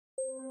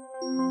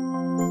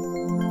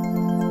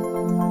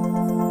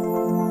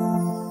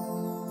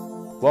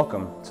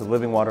Welcome to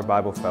Living Water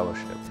Bible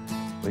Fellowship.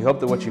 We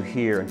hope that what you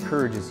hear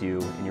encourages you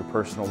in your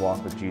personal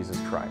walk with Jesus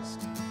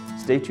Christ.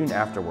 Stay tuned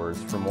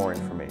afterwards for more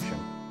information.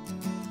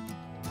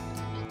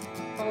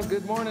 Well,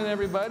 good morning,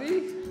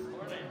 everybody. Good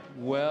morning.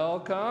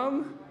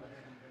 Welcome.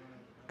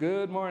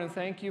 Good morning.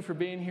 Thank you for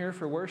being here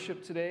for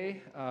worship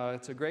today.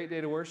 It's a great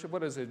day to worship.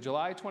 What is it,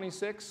 July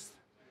 26th?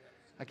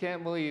 I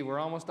can't believe we're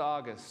almost to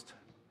August.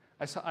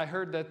 I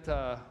heard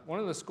that one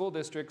of the school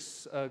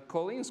districts,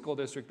 Colleen School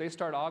District, they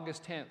start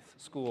August 10th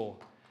school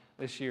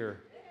this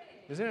year.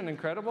 Isn't it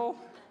incredible?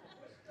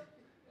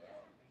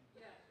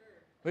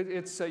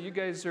 It's you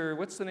guys are,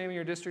 what's the name of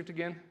your district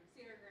again?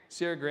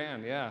 Sierra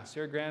Grande, yeah.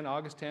 Sierra Grande,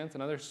 August 10th,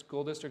 and other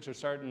school districts are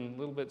starting a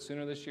little bit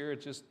sooner this year.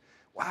 It's just,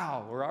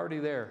 wow, we're already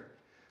there.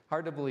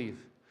 Hard to believe.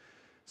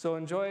 So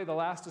enjoy the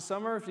last of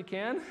summer if you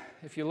can.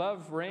 If you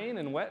love rain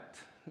and wet,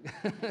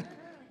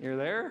 you're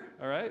there,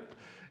 all right?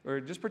 Or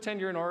just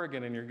pretend you're in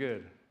Oregon and you're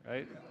good,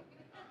 right?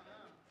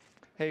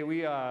 Hey,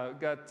 we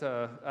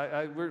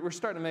we're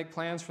starting to make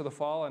plans for the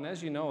fall, and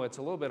as you know, it's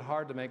a little bit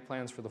hard to make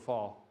plans for the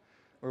fall.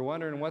 We're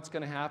wondering what's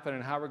going to happen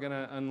and how we're going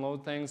to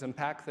unload things and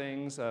pack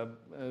things. We're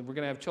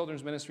going to have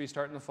children's ministry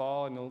starting in the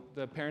fall, and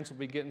the parents will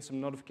be getting some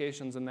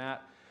notifications on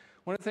that.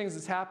 One of the things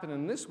that's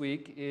happening this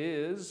week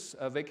is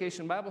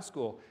Vacation Bible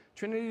School.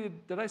 Trinity,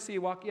 did I see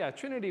you walk? Yeah,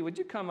 Trinity, would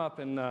you come up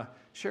and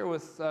share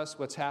with us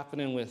what's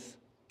happening with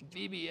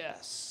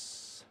VBS?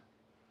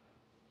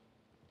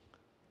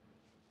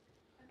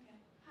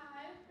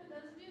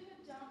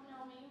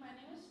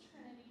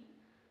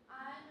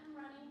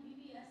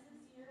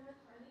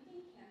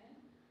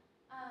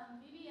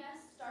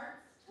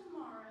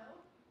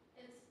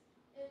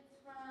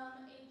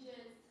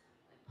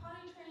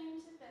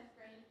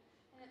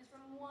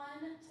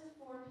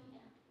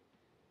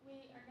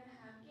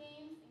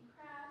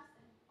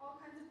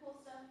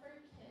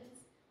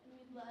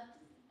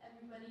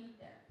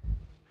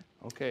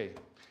 Okay,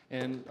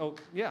 and oh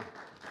yeah,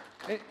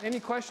 any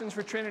questions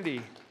for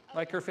Trinity?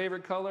 Like her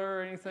favorite color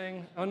or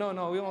anything? Oh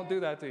no, we won't do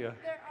that to you.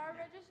 There are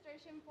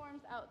registration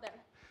forms out there.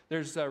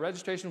 There's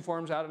registration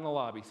forms out in the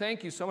lobby.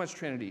 Thank you so much,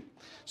 Trinity.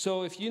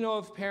 So if you know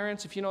of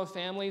parents, if you know of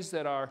families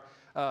that are,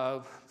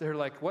 they're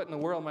like, what in the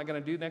world am I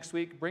going to do next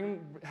week?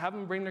 Have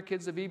them bring their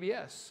kids to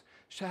VBS.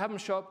 Have them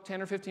show up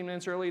 10 or 15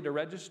 minutes early to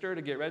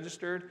get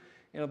registered.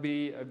 It'll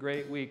be a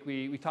great week.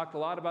 We talked a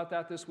lot about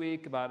that this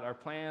week, about our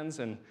plans,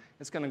 and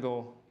it's going to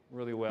go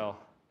really well.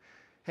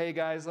 Hey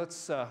guys, let's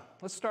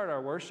start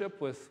our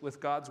worship with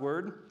God's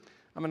Word.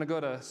 I'm going to go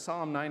to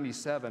Psalm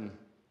 97.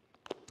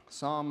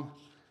 Psalm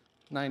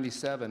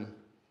 97.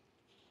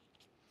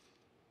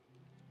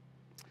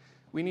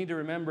 We need to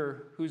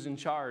remember who's in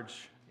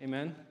charge.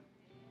 Amen?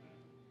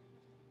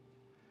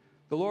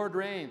 The Lord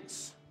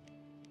reigns.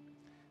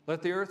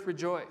 Let the earth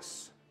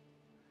rejoice.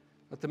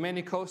 Let the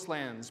many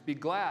coastlands be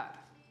glad.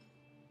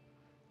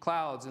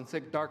 Clouds and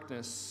thick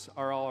darkness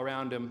are all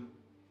around him.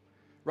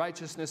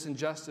 Righteousness and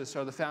justice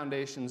are the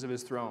foundations of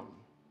his throne.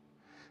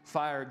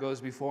 Fire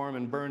goes before him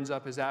and burns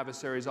up his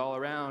adversaries all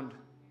around.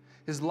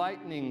 His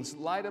lightnings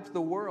light up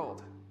the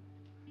world.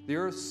 The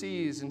earth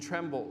sees and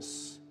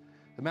trembles.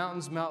 The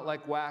mountains melt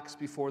like wax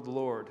before the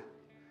Lord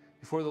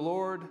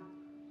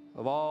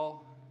of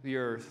all the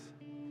earth.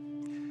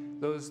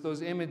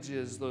 Those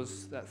images,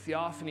 that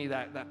theophany,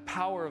 that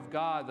power of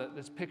God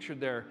that's pictured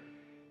there.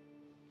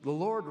 The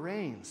Lord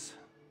reigns.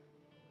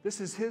 This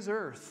is his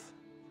earth.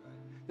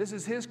 This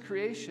is his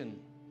creation.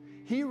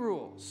 He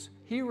rules.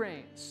 He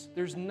reigns.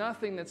 There's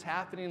nothing that's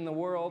happening in the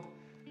world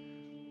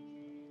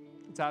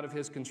that's out of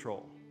his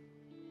control.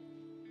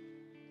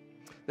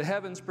 The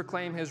heavens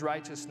proclaim his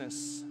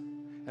righteousness,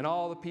 and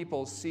all the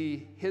people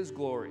see his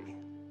glory.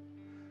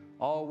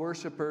 All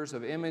worshipers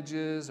of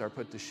images are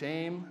put to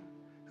shame,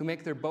 who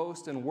make their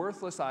boast in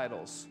worthless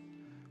idols.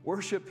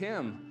 Worship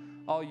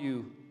him, all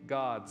you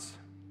gods.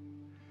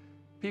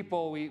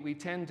 People, we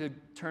tend to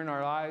turn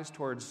our eyes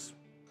towards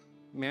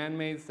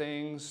man-made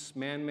things,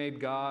 man-made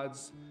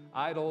gods,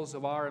 idols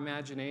of our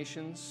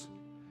imaginations.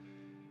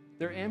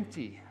 They're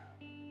empty.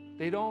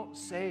 They don't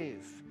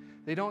save.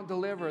 They don't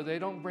deliver. They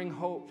don't bring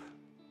hope.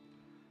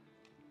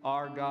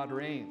 Our God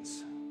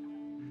reigns.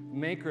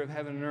 Maker of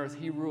heaven and earth,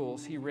 he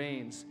rules. He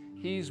reigns.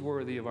 He's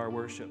worthy of our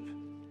worship.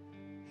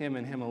 Him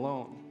and him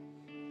alone.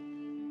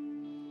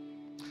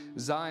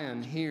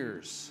 Zion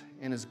hears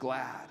and is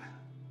glad.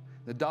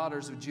 The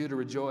daughters of Judah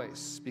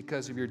rejoice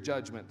because of your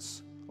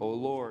judgments, O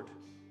Lord.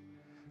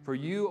 For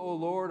you, O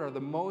Lord, are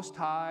the most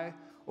high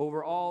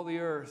over all the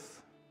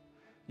earth.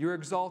 You're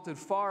exalted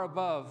far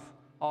above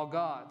all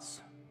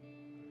gods.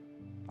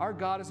 Our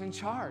God is in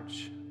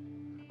charge.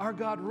 Our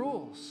God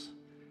rules.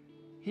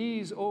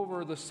 He's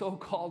over the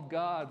so-called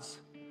gods.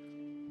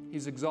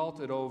 He's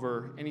exalted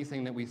over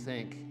anything that we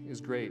think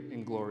is great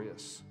and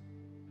glorious.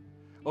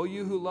 O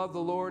you who love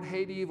the Lord,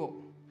 hate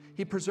evil.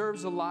 He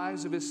preserves the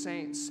lives of his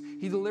saints.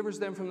 He delivers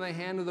them from the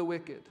hand of the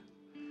wicked.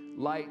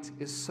 Light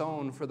is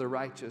sown for the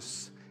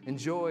righteous, and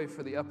joy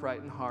for the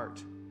upright in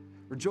heart.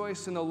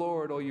 Rejoice in the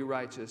Lord, O you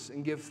righteous,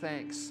 and give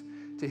thanks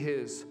to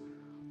his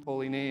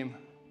holy name.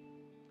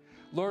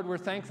 Lord, we're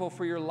thankful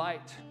for your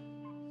light.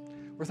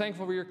 We're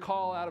thankful for your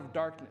call out of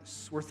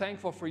darkness. We're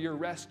thankful for your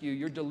rescue,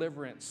 your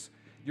deliverance,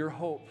 your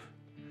hope,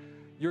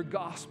 your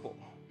gospel.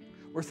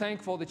 We're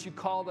thankful that you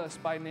called us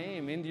by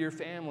name into your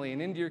family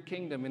and into your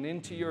kingdom and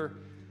into your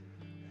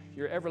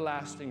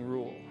everlasting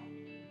rule.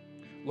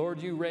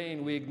 Lord, you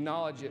reign. We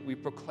acknowledge it. We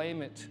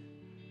proclaim it.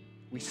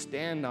 We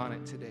stand on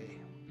it today.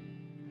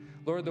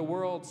 Lord, the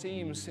world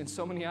seems in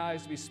so many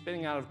eyes to be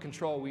spinning out of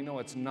control. We know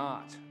it's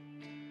not.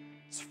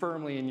 It's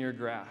firmly in your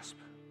grasp,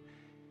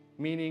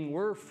 meaning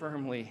we're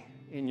firmly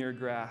in your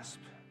grasp.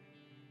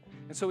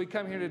 And so we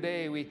come here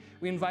today, we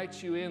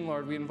invite you in,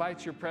 Lord. We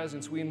invite your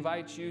presence. We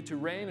invite you to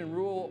reign and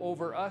rule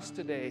over us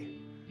today.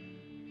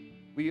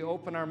 We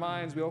open our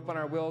minds, we open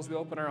our wills, we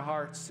open our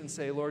hearts and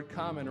say, Lord,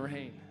 come and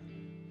reign.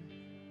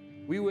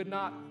 We would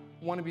not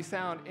want to be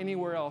found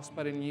anywhere else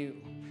but in you.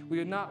 We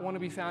would not want to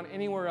be found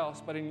anywhere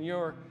else but in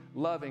your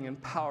loving and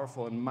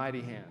powerful and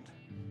mighty hand.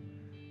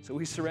 So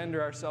we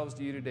surrender ourselves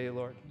to you today,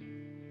 Lord.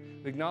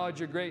 We acknowledge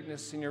your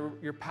greatness and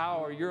your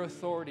power, your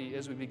authority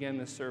as we begin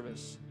this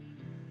service.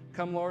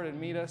 Come, Lord, and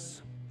meet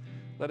us.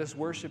 Let us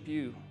worship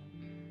you.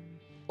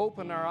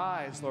 Open our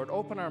eyes, Lord.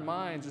 Open our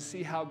minds to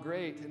see how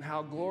great and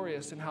how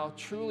glorious and how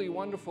truly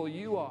wonderful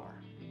you are.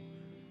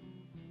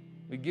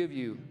 We give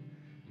you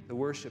the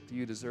worship that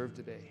you deserve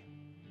today.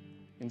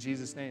 In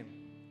Jesus' name,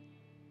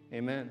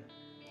 amen.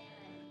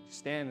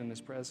 Stand in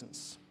his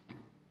presence.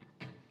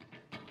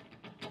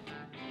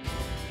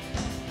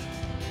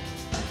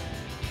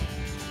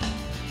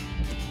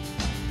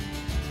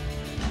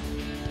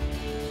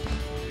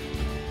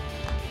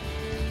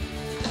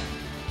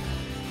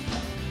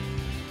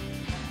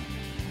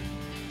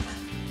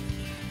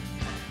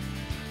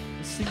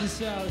 Sing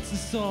this out, it's the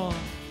song.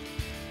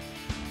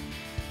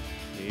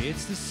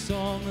 It's the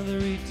song of the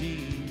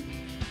redeemed,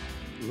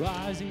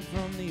 rising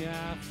from the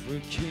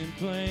African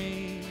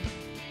plain.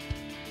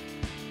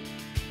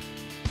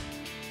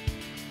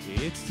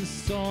 It's the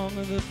song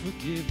of the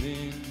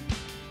forgiven,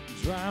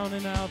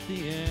 drowning out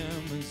the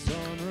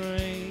Amazon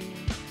rain.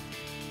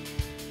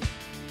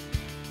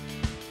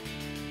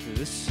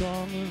 The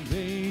song of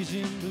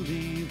Asian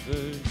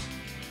believers,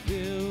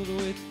 filled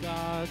with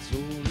God's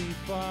holy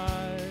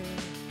fire.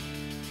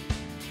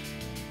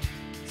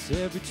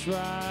 Every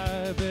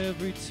tribe,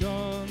 every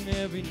tongue,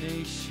 every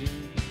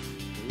nation,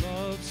 a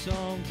love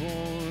song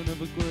born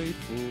of a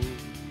grateful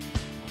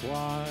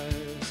choir.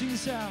 Sing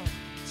this out.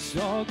 It's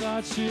all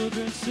God's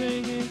children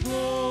singing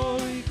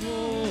glory,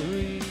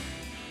 glory,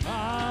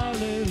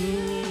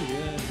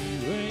 hallelujah.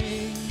 He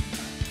reigns,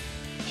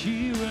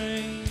 he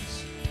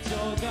reigns. It's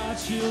all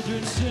God's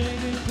children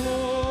singing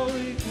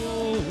glory,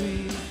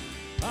 glory,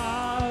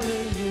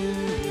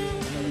 hallelujah.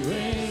 He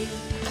reigns,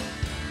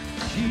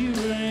 he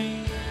reigns.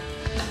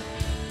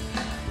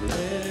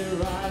 Let it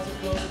rise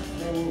above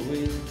the four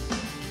winds,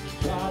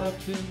 caught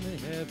up in the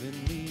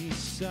heavenly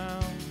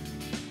sound.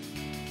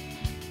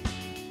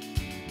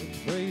 The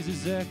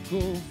praises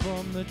echo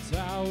from the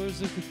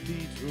towers of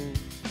cathedrals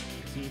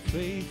to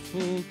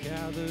faithful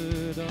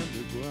gathered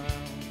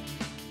underground.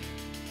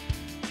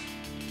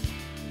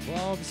 Of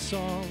all the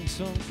songs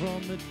sung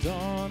from the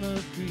dawn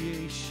of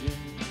creation,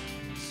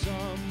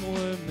 some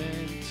were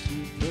meant to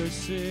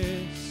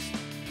persist.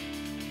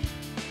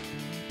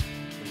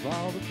 Of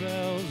all the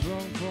bells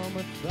rung from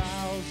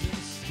 1,000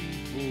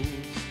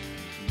 steeples,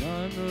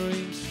 none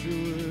rings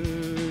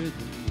truer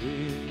than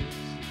this.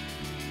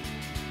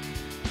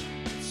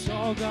 It's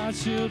all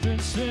God's children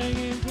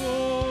singing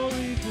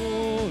glory,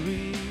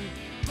 glory,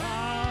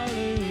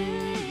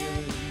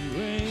 hallelujah. He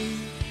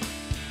reigns,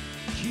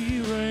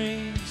 he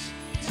reigns.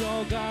 It's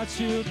all God's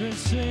children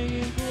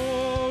singing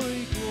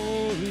glory,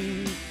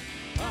 glory,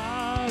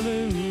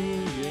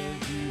 hallelujah.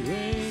 He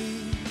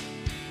reigns,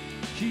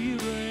 he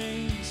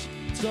reigns.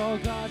 It's all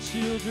God's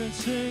children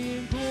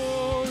singing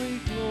glory,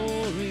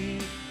 glory,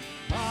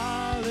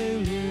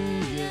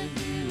 hallelujah.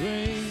 He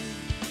reigns,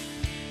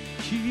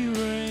 he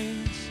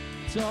reigns.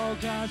 It's all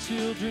God's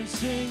children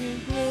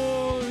singing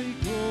glory,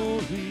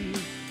 glory,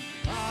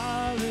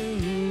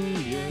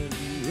 hallelujah.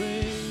 He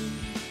reigns.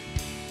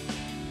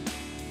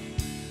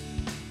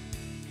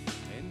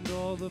 And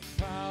all the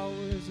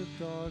powers of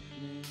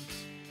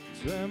darkness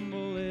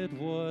tremble at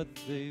what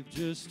they've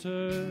just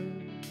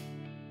heard.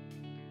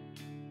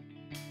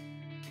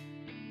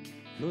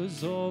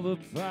 'Cause all the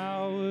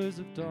powers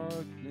of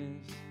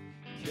darkness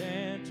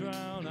can't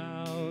drown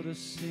out a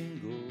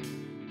single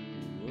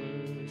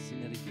word.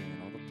 Sing that again,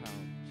 all the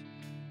powers.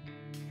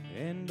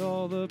 And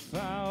all the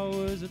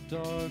powers of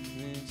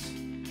darkness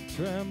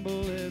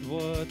tremble at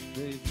what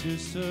they've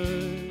just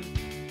heard.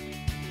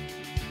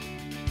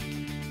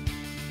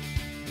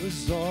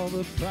 'Cause all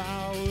the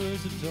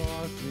powers of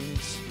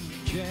darkness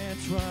can't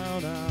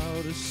drown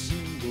out a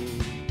single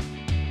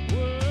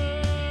word.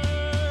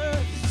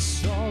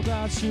 All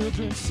God's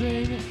children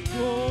singing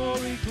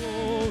glory,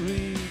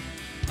 glory,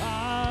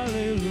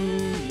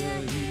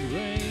 hallelujah. He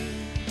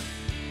reigns,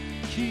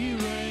 he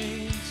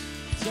reigns.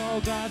 It's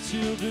all God's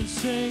children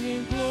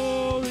singing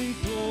glory,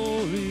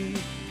 glory,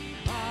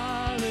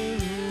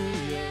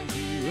 hallelujah.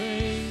 He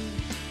reigns,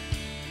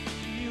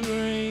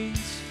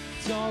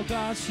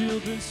 God's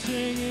children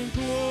singing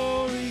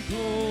glory,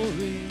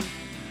 glory,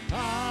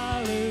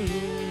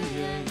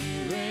 hallelujah.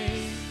 He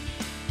reigns,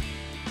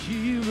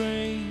 He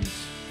reigns.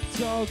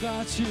 It's all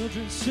God's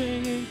children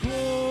singing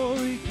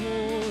glory,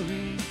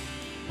 glory,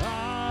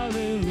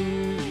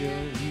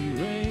 hallelujah. He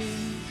reigns.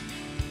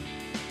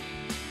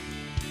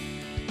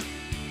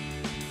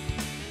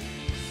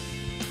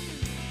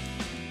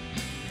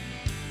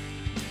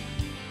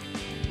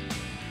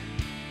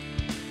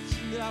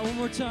 One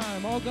more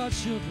time, all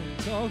God's children,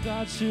 it's all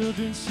God's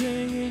children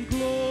singing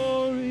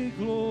glory,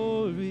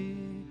 glory,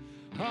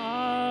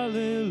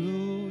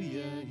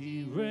 hallelujah.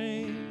 He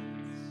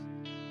reigns,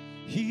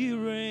 He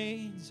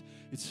reigns.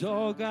 It's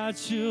all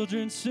God's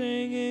children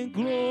singing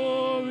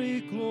glory,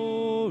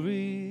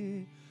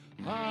 glory,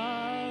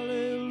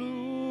 hallelujah.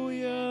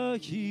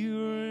 He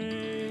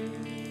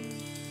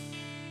reigns.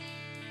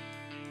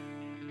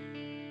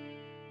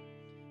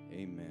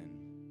 Amen.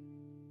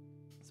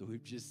 So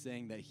we've just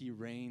sang that He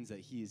reigns, that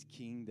He is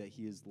King, that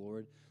He is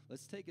Lord.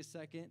 Let's take a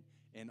second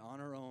and on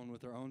our own,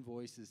 with our own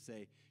voices,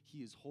 say, He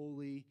is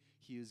holy,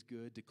 He is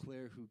good.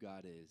 Declare who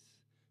God is.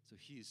 So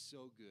He is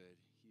so good.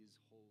 He is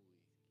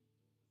holy.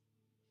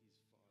 He's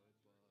far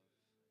above.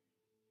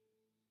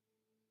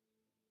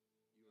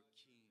 You are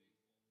King.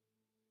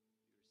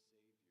 You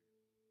are Savior.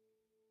 You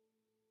are merciful.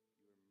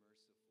 You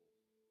are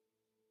shepherd.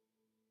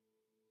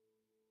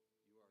 You are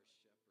the way. God,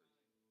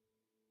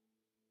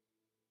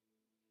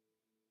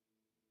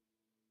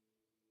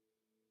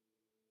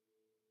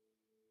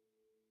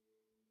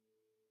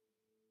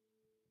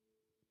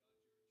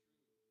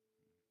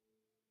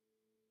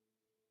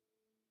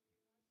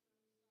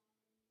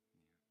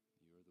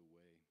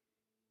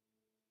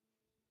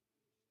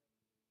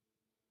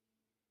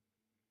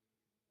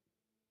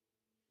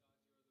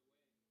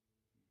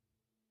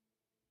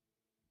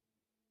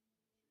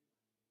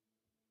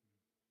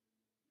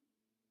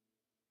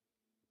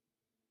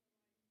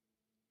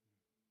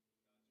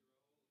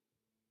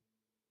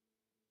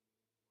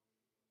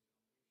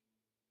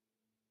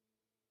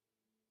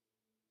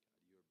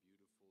 you are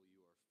beautiful.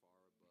 You are far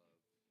above.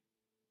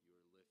 You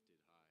are lifted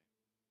high.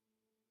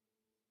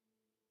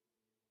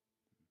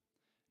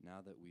 Now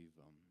that we've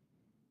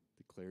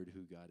declared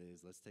who God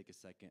is, let's take a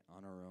second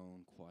on our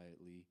own,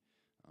 quietly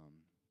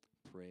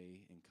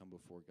pray and come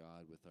before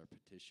God with our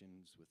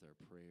petitions, with our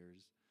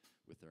prayers,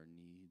 with our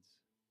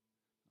needs.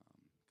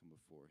 Come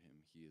before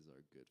Him. He is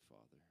our good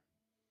Father.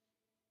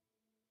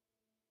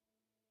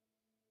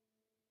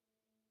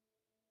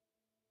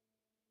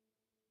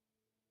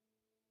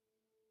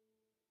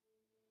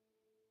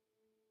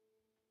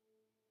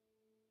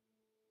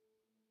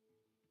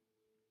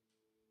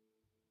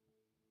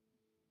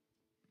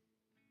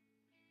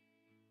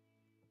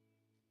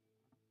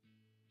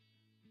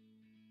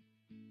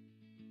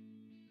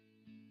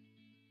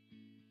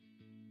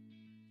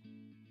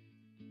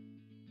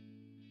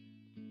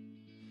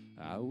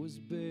 I was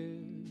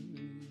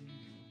buried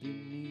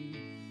beneath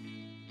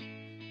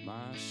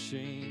my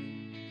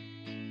shame.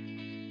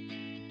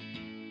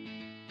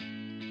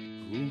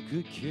 Who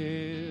could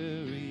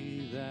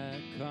carry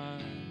that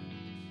kind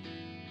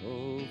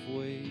of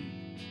weight?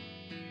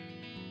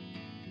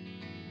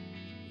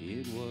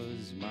 It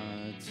was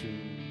my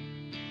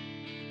tomb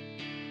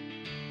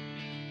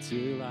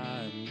till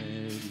I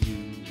met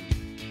you.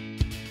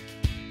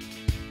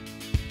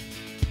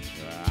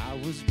 I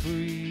was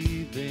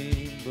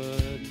breathing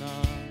but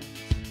not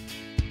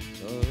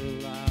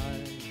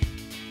alive.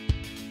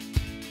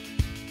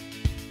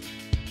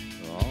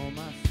 All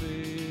my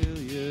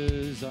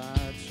failures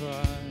I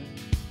tried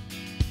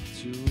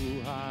to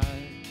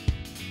hide.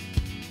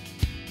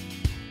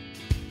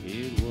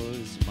 It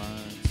was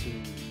my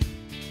tomb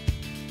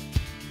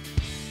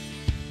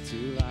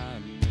till I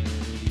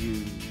met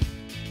you.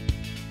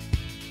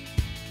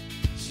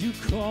 You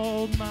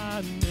called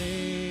my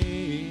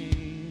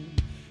name,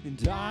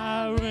 and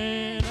I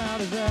ran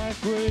out of that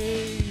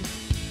grave,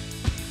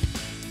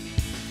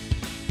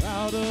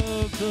 out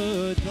of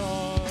the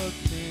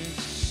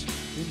darkness,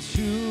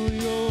 into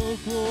your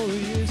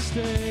glorious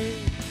day.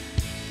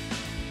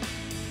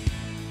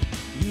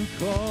 You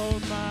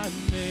called my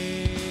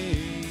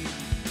name,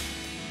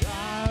 and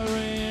I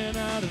ran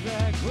out of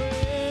that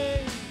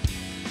grave,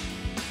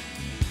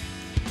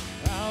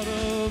 out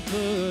of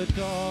the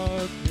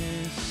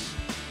darkness,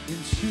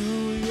 into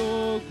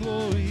your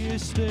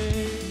glorious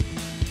day.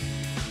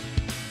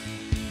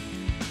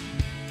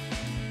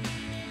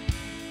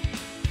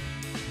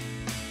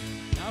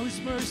 Now His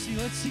mercy,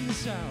 let's sing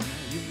this out.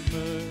 Your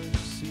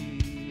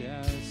mercy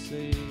has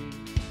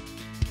saved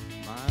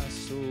my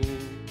soul.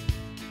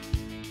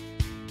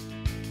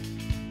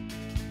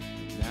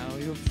 Now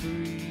your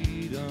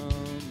freedom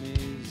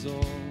is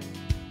all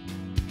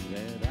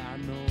that I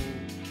know.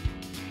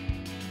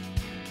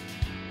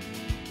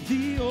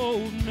 The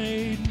old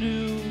made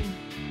new.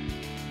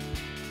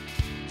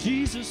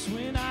 Jesus,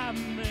 when I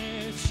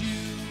met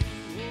you,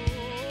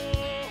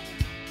 oh,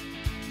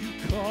 you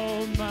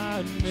called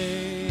my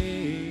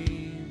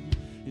name,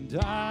 and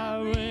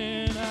I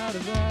ran out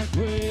of that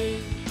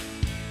grave,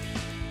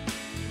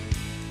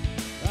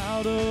 out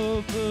out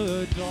of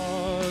the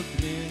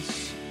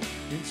darkness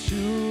into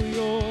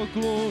your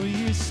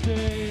glorious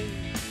day.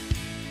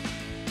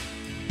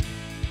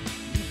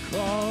 You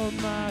called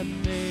my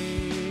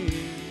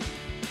name,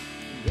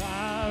 and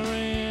I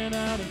ran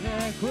out of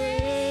that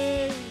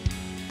grave.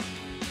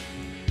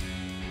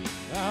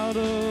 Out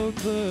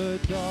of the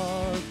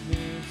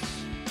darkness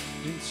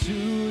into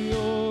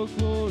your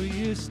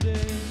glorious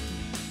day.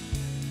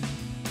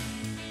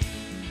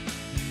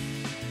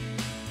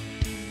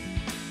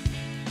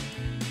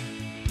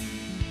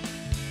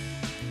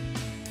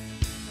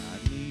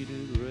 I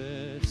needed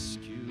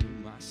rescue,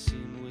 my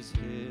sin was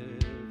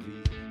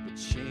heavy, but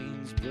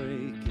chains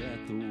break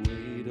at the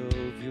weight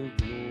of your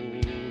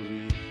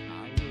glory.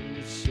 I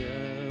was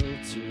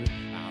sheltered,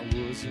 I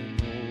was an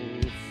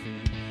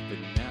orphan, but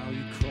now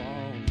you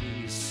call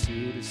me a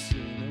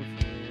citizen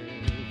of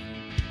heaven.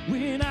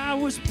 When I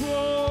was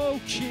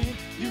broken,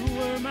 you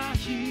were my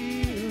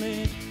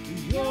healing.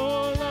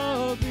 Your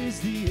love is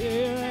the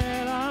air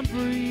that I'm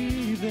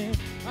breathing.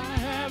 I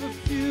have a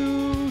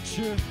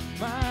future,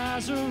 my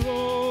eyes are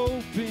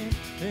open,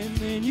 and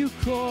then you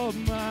called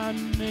my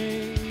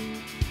name,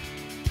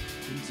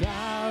 and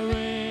I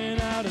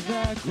ran out of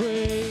that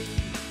grave.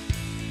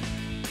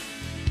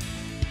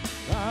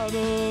 Out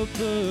of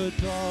the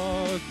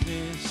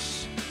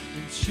darkness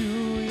into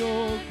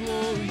your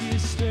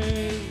glorious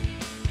day.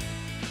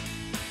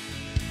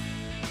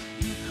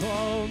 You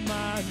called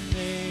my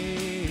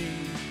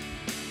name,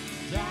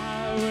 and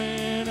I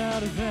ran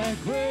out of that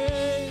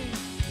grave.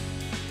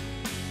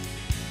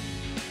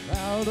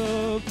 Out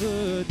of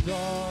the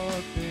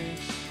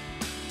darkness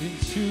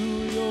into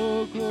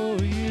your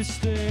glorious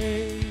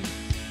day.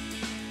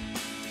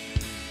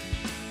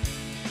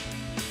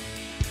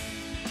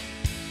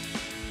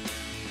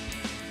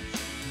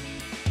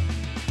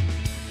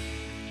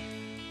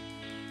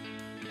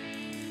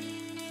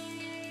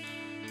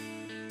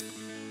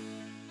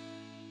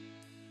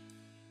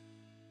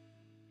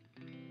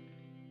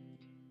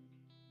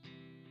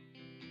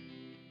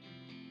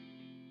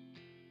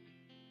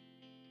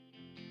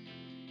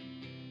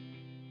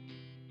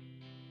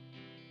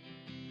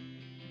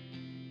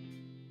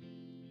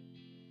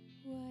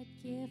 What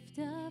gift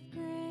of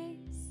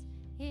grace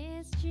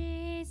is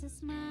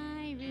Jesus,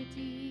 my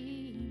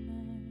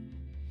Redeemer?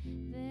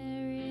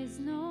 There is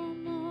no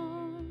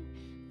more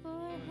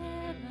for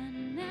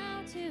heaven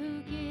now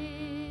to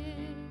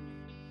give.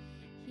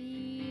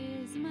 He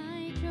is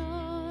my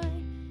joy,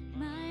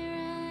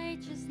 my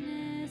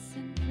righteousness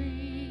and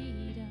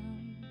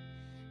freedom,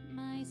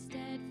 my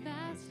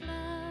steadfast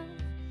love,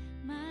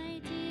 my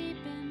deep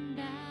and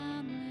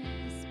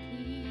boundless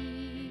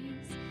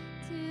peace.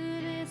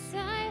 To this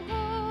I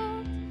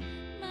hold,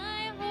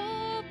 my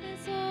hope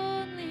is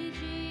only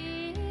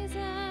Jesus.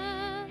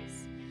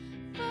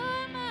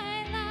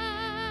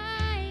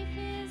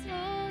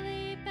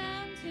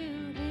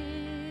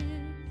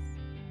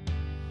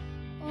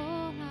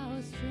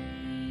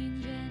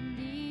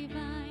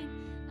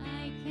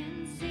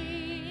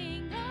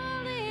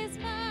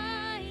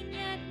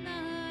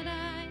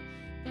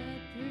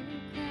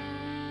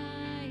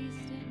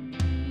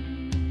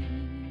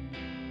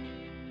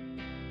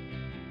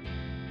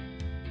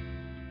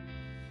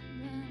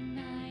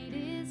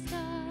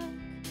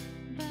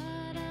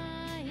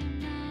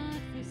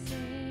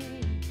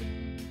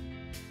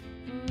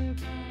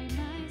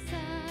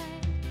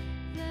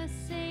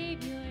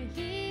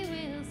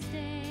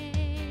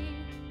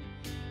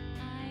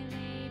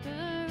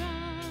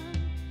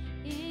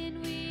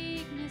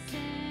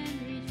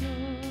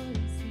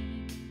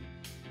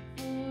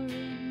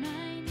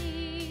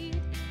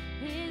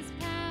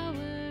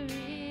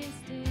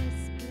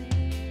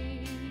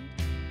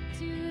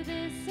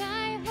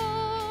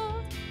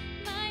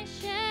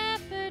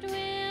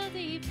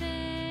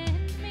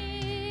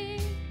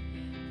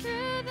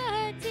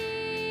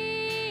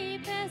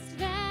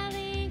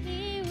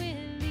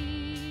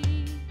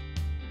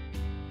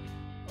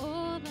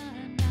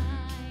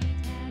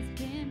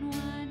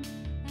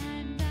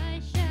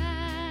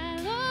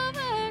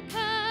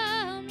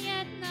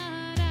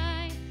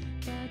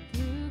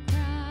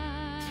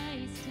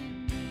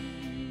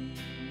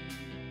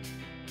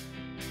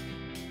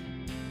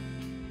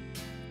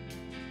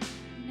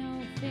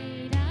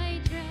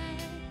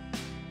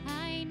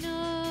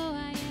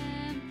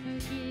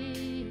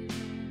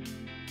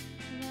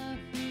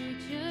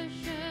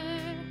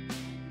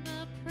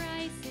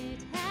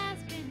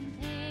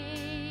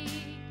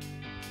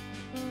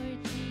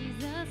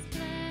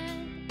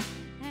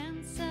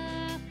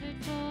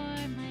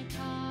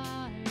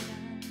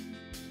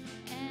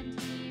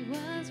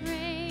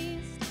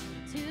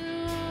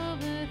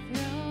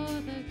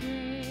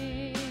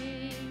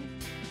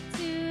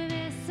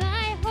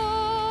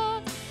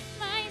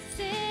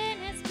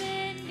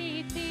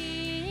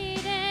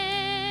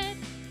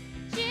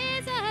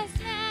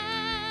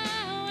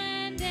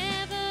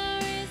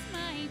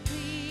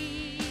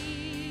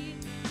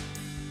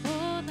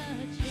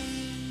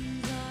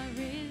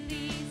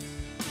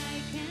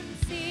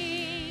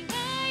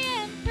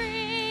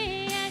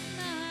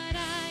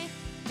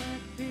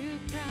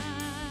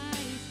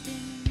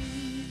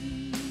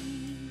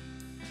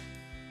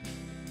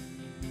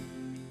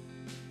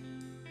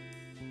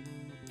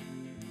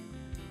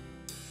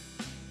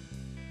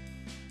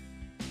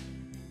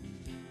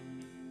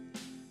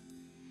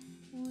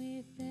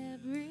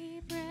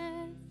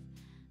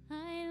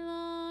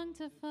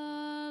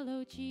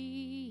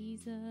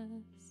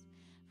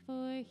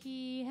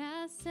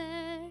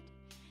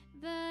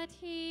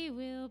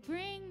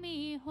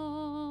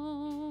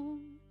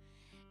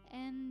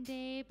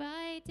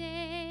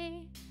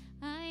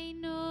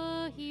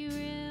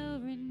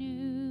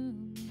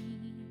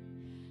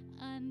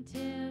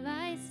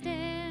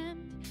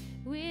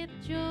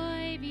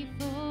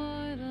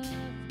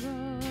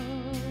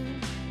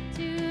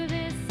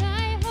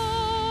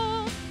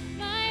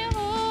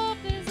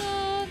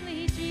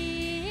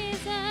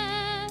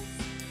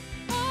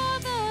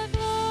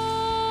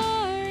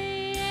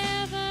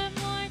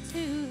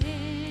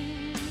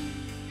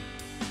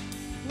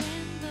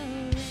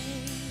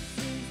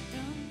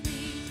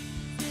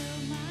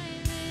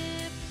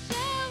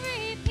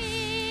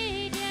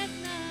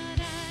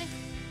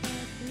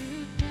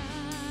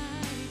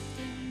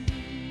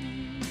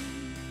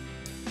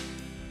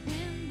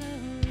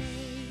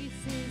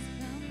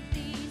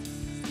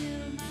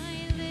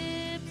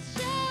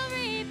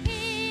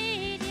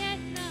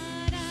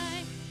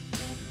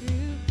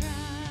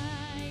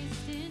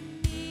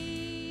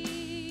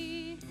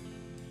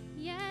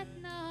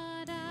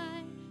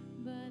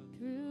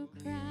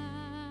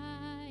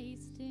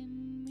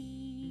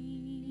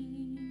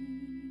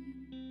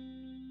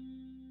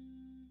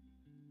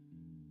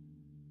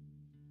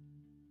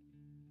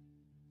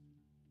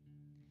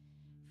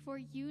 For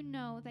you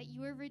know that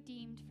you were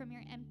redeemed from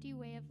your empty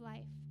way of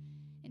life,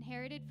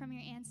 inherited from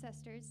your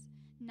ancestors,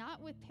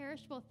 not with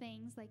perishable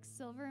things like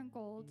silver and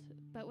gold,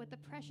 but with the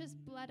precious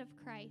blood of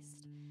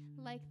Christ,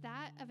 like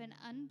that of an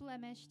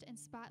unblemished and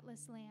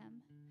spotless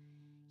lamb.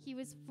 He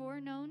was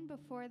foreknown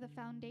before the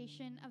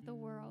foundation of the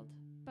world,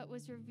 but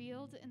was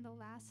revealed in the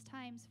last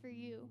times for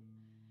you.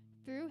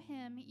 Through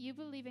him you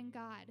believe in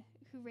God,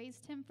 who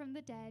raised him from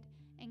the dead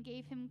and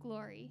gave him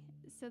glory,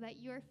 so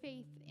that your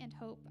faith and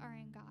hope are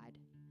in God.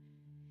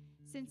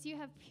 Since you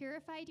have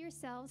purified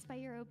yourselves by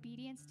your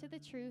obedience to the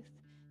truth,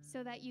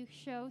 so that you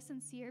show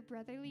sincere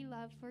brotherly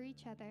love for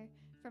each other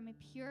from a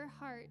pure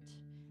heart,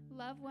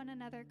 love one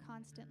another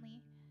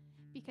constantly,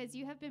 because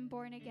you have been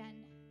born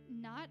again,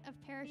 not of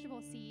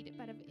perishable seed,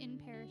 but of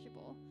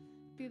imperishable,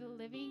 through the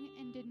living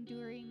and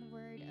enduring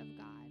word of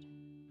God.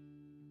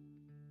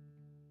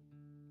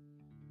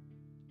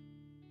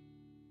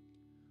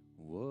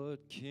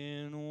 What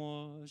can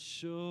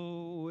wash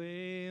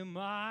away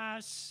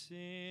my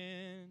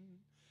sin?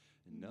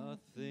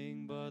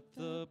 Nothing but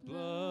the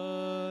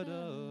blood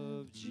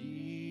of Jesus.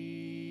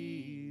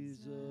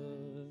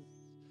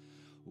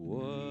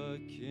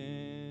 What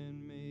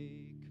can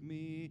make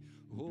me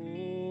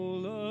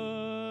whole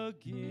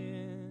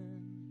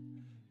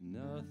again?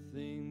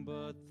 Nothing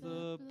but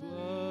the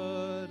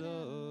blood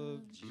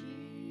of Jesus.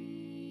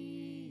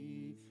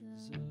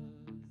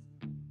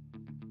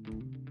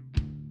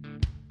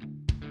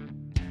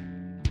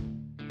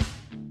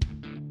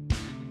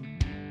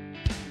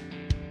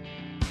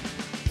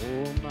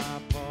 For my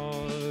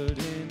part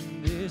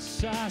in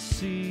this I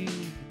see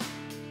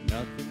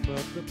nothing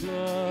but the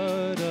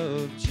blood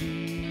of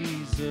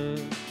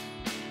Jesus.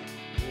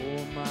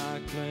 For my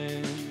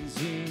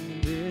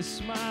cleansing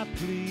this my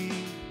plea,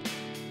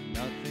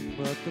 nothing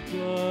but the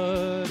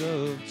blood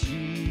of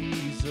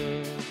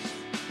Jesus.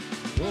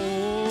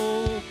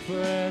 Oh,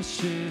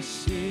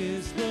 precious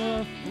is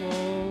the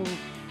flow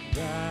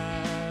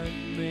that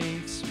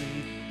makes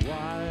me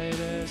white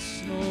as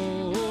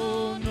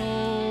snow.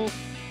 No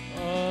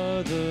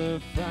other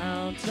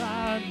fount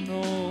I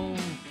know,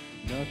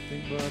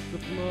 nothing but the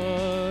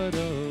blood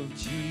of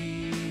Jesus.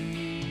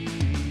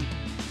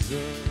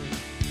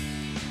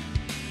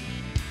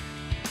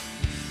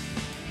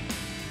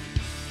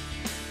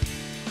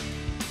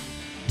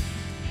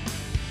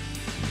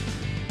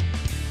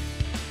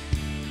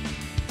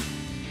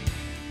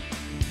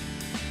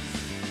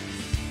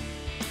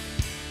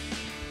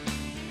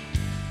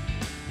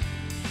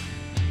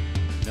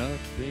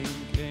 Nothing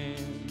can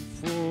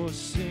for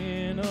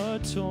sin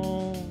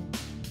atone,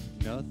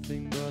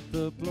 nothing but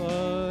the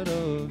blood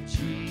of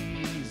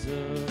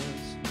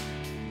Jesus.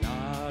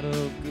 Not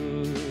of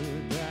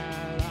good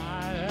that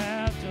I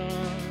have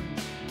done,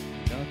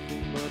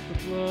 nothing but the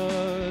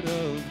blood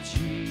of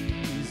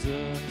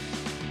Jesus.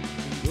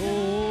 And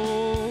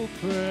oh,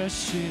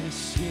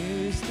 precious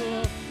is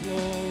the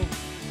flow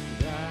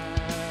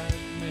that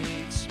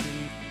makes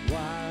me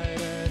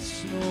white as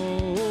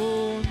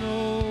snow.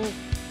 No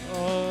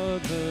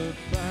other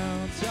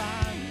fount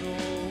I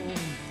know,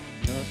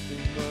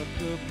 nothing but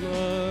the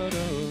blood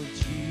of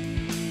Jesus.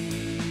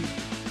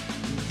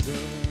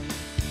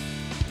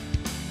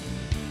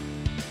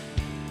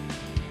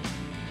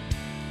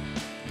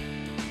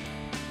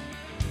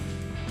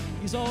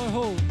 He's all our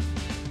hope.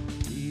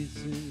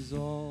 Jesus,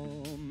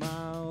 all my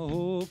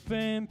hope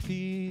and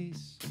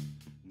peace,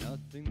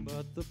 nothing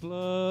but the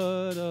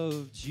blood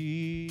of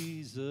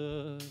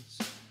Jesus.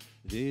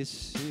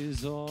 This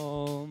is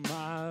all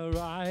my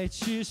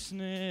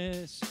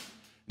righteousness,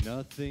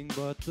 nothing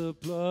but the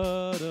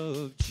blood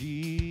of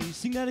Jesus.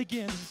 Sing that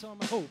again. This is all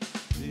my hope.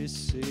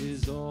 This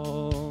is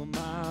all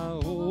my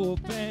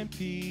hope and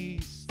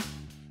peace,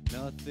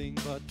 nothing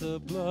but the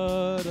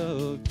blood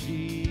of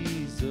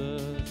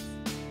Jesus.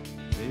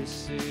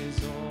 This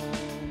is all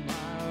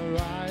my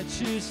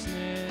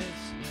righteousness,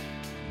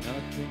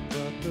 nothing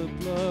but the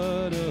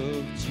blood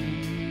of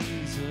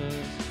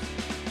Jesus.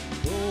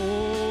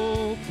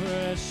 Oh,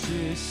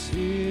 precious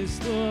is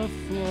the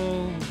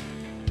flow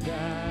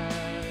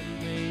that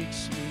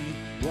makes me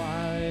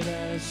white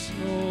as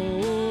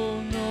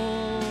snow.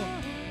 No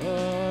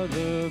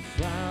other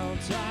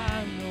fount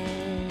I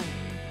know,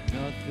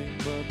 nothing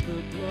but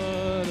the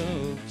blood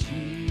of Jesus.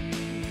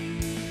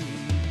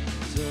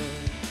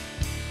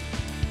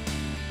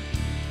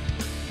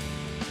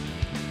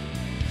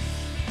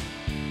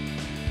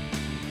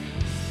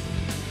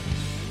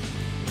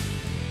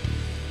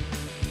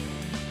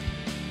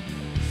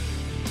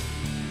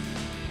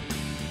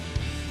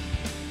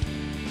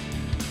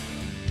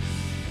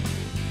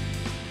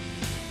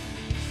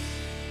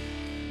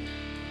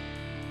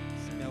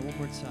 One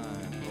more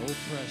time. Oh,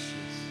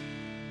 precious.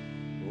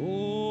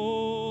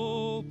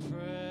 Oh,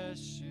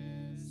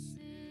 precious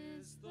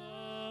is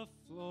the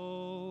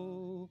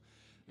flow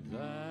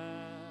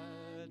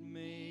that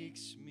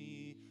makes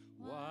me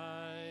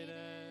white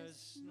as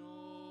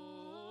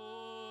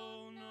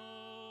snow.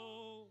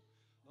 No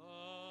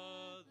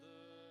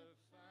other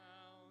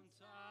fount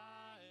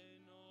I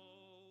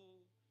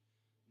know,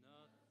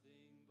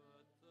 nothing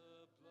but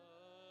the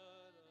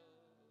blood of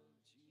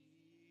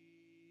Jesus.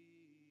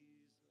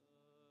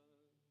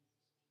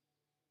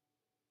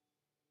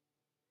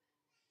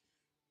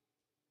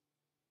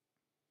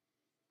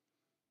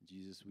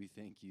 Jesus, we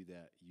thank you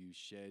that you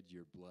shed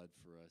your blood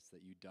for us,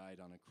 that you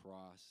died on a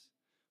cross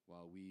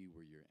while we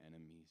were your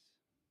enemies.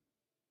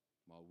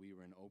 While we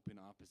were in open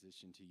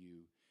opposition to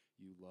you,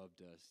 you loved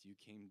us. You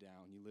came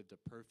down. You lived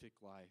a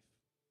perfect life.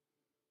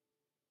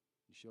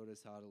 You showed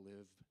us how to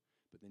live,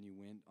 but then you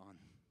went on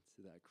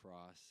to that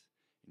cross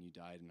and you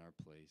died in our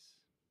place.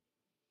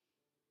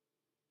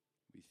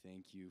 We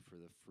thank you for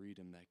the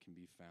freedom that can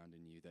be found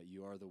in you, that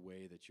you are the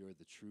way, that you are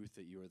the truth,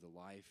 that you are the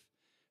life,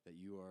 that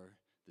you are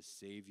the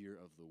Savior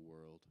of the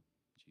world,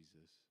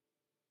 Jesus.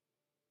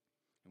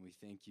 And we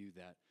thank you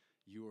that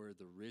you are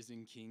the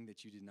risen King,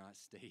 that you did not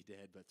stay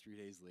dead, but 3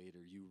 days later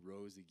you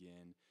rose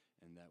again,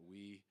 and that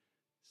we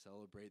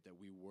celebrate, that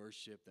we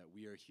worship, that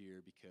we are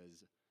here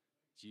because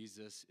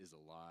Jesus is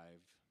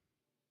alive.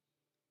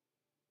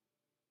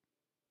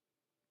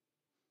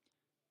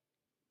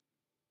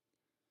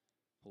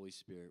 Holy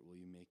Spirit, will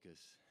you make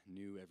us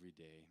new every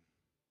day?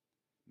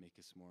 Make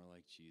us more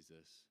like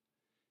Jesus.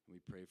 And we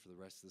pray for the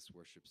rest of this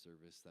worship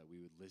service that we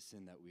would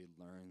listen, that we would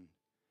learn,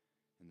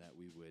 and that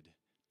we would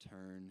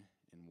turn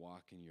and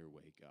walk in your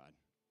way, God.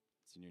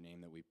 It's in your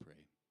name that we pray.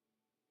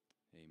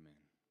 Amen.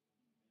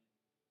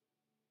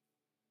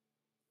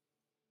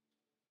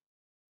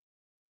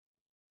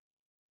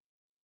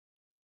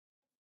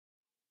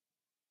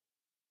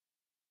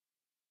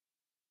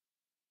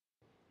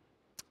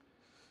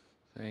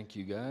 Thank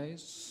you,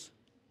 guys.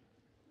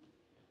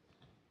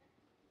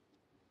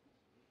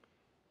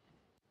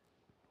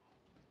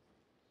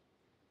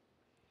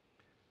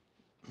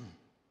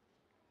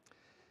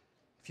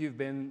 If you've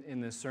been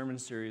in this sermon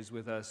series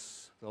with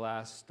us the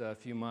last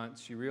few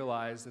months, you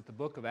realize that the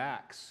book of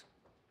Acts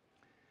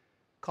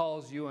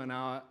calls you and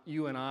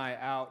I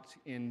out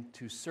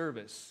into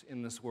service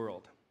in this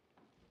world.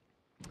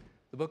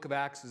 The book of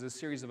Acts is a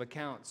series of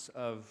accounts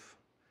of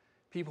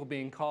people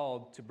being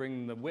called to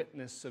bring the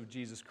witness of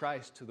Jesus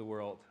Christ to the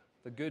world,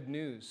 the good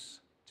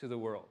news to the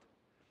world.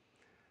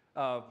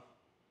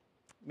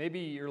 Maybe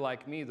you're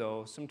like me,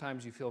 though.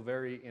 Sometimes you feel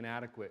very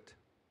inadequate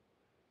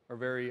or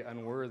very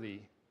unworthy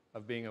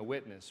of being a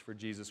witness for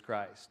Jesus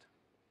Christ.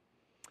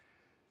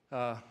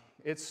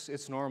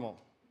 It's normal.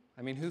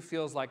 I mean, who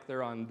feels like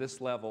they're on this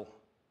level,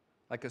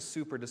 like a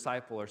super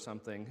disciple or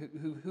something?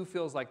 Who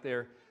feels like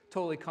they're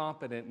totally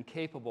competent and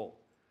capable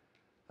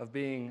of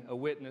being a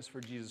witness for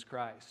Jesus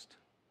Christ?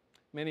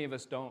 Many of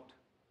us don't,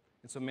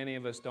 and so many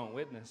of us don't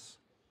witness.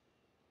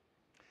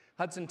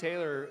 Hudson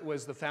Taylor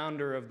was the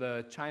founder of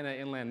the China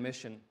Inland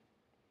Mission.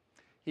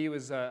 He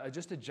was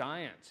just a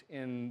giant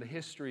in the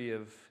history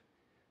of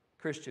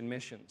Christian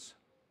missions.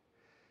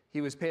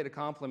 He was paid a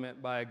compliment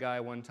by a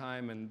guy one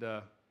time, and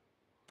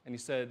he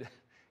said,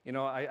 you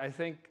know, I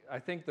think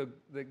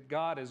that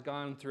God has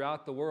gone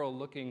throughout the world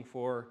looking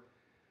for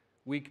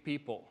weak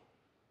people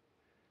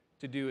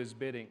to do his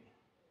bidding.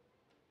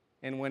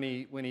 And when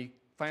he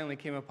finally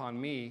came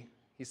upon me,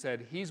 he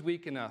said, he's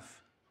weak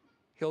enough,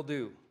 he'll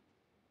do.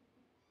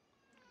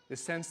 The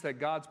sense that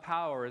God's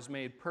power is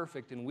made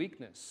perfect in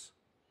weakness.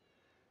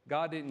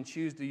 God didn't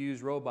choose to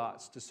use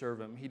robots to serve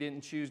him. He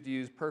didn't choose to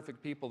use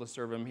perfect people to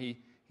serve him. He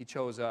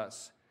chose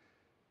us.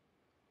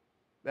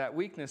 That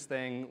weakness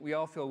thing, we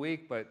all feel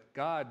weak, but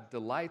God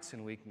delights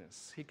in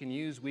weakness. He can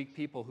use weak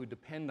people who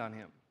depend on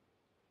him.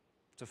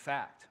 It's a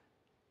fact.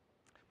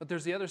 But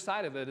there's the other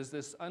side of it, is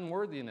this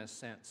unworthiness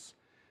sense.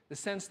 The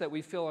sense that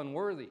we feel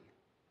unworthy.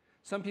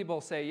 Some people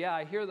say, yeah,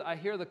 I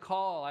hear the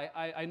call.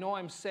 I know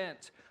I'm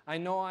sent. I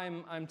know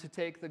I'm to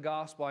take the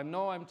gospel. I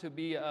know I'm to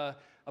be a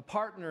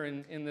partner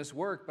in this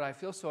work, but I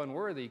feel so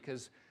unworthy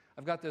because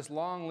I've got this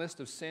long list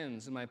of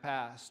sins in my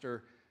past,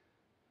 or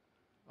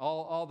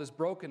all this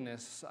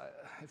brokenness.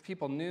 If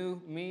people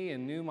knew me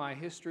and knew my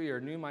history or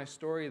knew my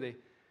story,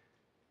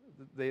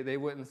 they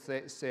wouldn't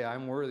say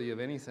I'm worthy of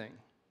anything.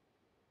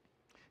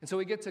 And so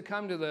we get to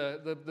come to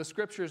the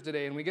scriptures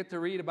today, and we get to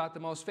read about the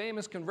most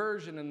famous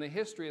conversion in the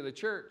history of the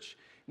church.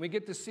 And we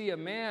get to see a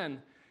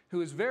man who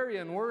is very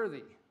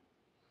unworthy,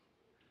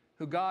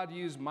 who God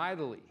used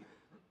mightily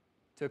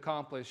to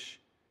accomplish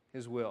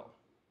his will.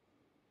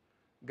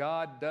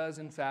 God does,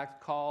 in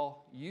fact,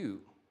 call you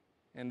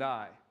and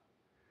I.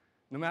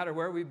 No matter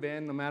where we've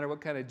been, no matter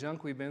what kind of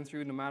junk we've been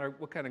through, no matter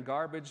what kind of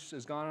garbage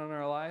has gone on in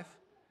our life,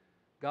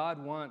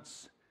 God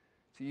wants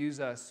to use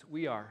us.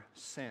 We are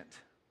sent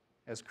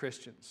as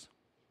Christians.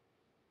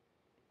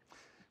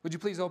 Would you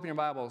please open your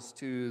Bibles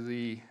to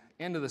the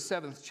end of the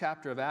 7th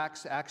chapter of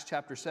Acts, Acts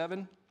chapter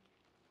 7,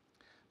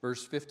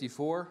 verse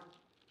 54.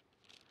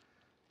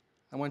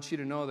 I want you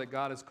to know that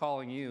God is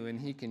calling you, and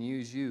he can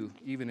use you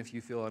even if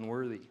you feel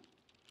unworthy.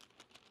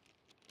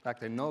 In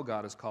fact, I know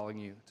God is calling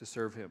you to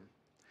serve him.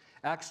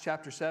 Acts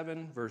chapter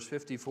 7, verse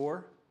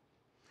 54.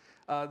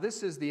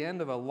 This is the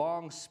end of a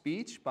long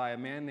speech by a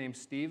man named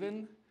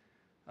Stephen.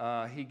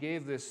 He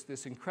gave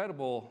this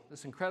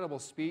incredible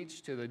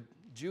speech to the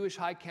Jewish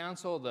High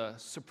Council, the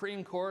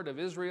Supreme Court of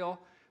Israel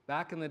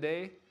back in the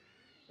day,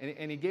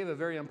 and he gave a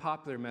very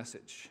unpopular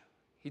message.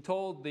 He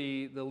told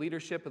the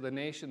leadership of the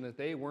nation that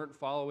they weren't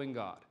following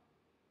God.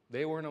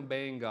 They weren't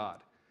obeying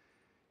God.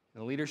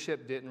 And the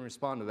leadership didn't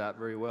respond to that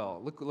very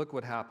well. Look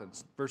what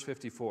happens. Verse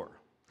 54.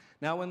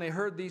 Now when they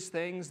heard these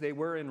things, they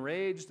were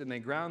enraged, and they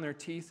ground their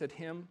teeth at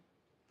him.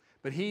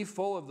 But he,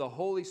 full of the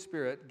Holy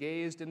Spirit,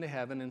 gazed into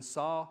heaven and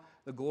saw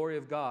the glory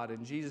of God,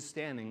 and Jesus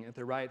standing at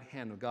the right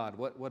hand of God.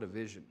 What a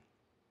vision.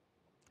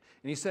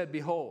 And he said,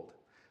 Behold,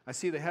 I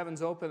see the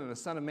heavens open and the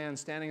Son of Man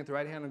standing at the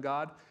right hand of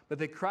God. But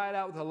they cried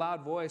out with a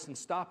loud voice and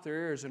stopped their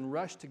ears and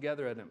rushed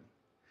together at him.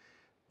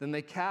 Then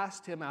they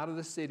cast him out of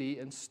the city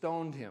and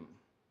stoned him.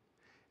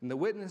 And the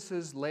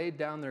witnesses laid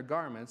down their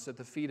garments at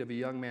the feet of a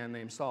young man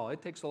named Saul.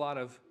 It takes a lot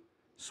of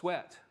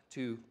sweat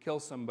to kill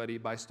somebody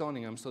by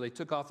stoning them. So they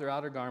took off their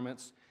outer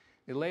garments.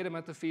 They laid them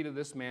at the feet of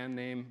this man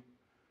named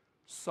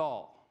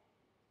Saul.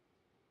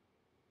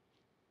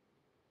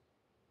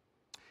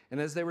 And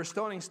as they were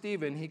stoning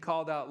Stephen, he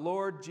called out,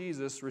 Lord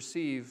Jesus,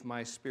 receive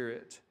my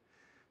spirit.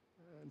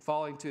 And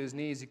falling to his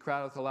knees, he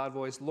cried with a loud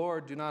voice,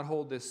 Lord, do not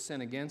hold this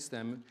sin against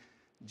them.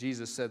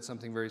 Jesus said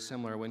something very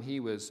similar when he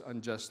was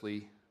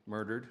unjustly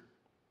murdered.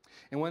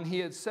 And when he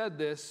had said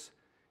this,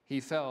 he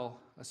fell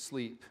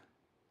asleep.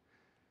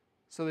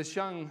 So this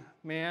young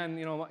man,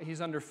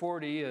 he's under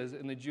 40 as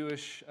in the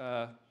Jewish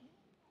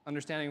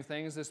understanding of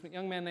things. This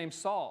young man named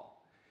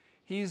Saul,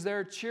 he's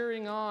there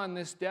cheering on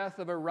this death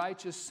of a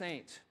righteous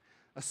saint,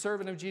 a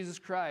servant of Jesus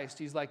Christ.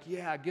 He's like,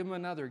 yeah, give him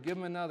another, give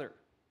him another.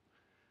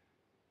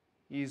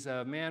 He's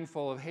a man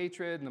full of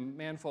hatred and a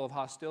man full of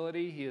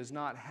hostility. He is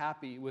not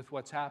happy with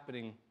what's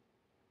happening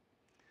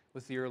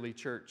with the early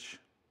church.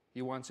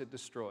 He wants it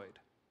destroyed.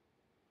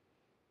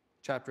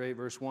 Chapter 8,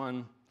 verse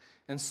 1,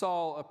 and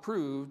Saul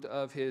approved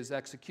of his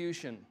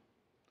execution.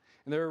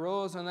 And there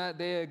arose on that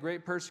day a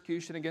great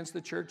persecution against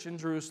the church in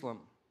Jerusalem.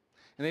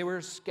 And they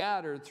were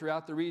scattered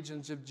throughout the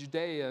regions of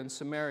Judea and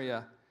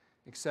Samaria,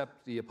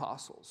 except the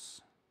apostles.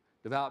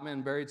 Devout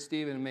men buried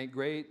Stephen and made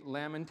great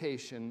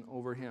lamentation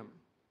over him.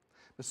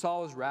 But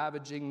Saul was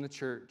ravaging the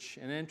church,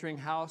 and entering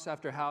house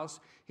after house,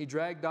 he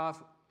dragged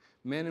off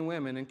men and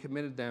women and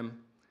committed them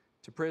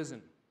to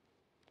prison.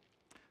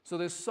 So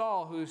this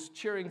Saul who's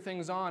cheering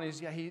things on,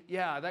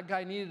 that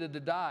guy needed to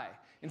die.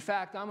 In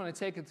fact, I'm going to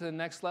take it to the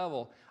next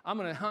level. I'm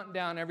going to hunt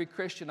down every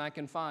Christian I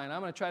can find.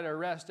 I'm going to try to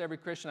arrest every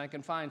Christian I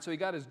can find. So he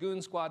got his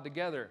goon squad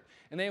together,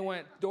 and they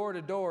went door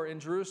to door in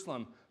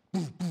Jerusalem.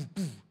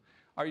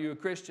 Are you a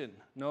Christian?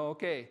 No,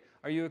 okay.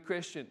 Are you a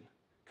Christian?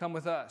 Come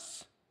with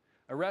us.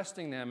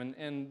 Arresting them.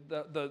 And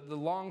the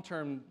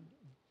long-term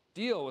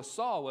deal with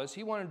Saul was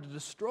he wanted to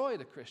destroy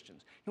the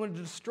Christians. He wanted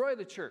to destroy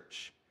the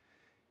church.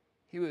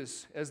 He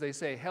was, as they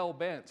say,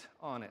 hell-bent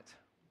on it.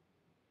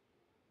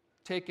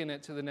 Taking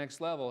it to the next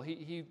level.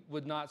 He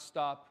would not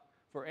stop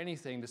for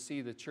anything to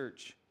see the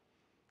church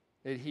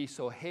that he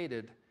so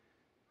hated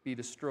be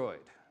destroyed.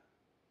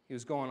 He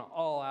was going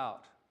all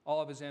out,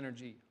 all of his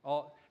energy.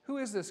 Who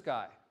is this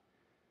guy?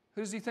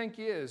 Who does he think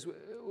he is?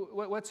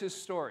 What's his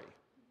story?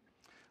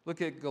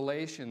 Look at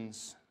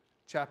Galatians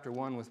chapter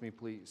 1 with me,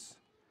 please.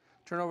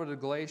 Turn over to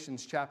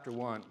Galatians chapter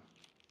 1.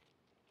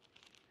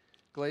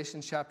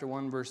 Galatians chapter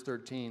 1, verse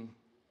 13.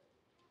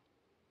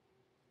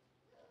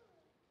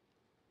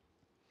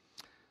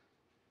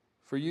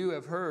 For you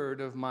have heard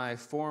of my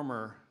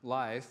former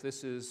life.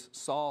 This is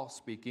Saul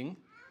speaking,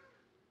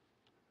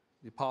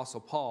 the Apostle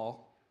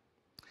Paul.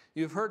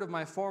 You have heard of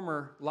my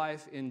former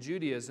life in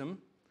Judaism,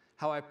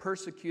 how I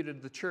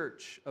persecuted the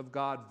church of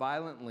God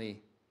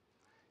violently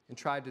and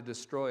tried to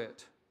destroy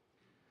it.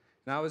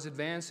 And I was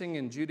advancing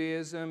in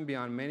Judaism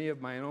beyond many of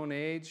my own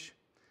age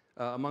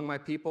among my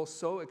people.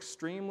 So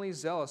extremely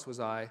zealous was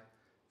I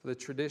for the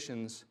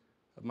traditions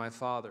of my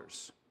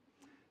fathers.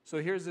 So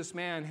here's this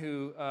man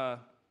who...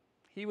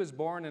 he was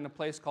born in a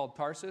place called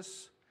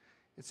Tarsus.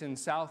 It's in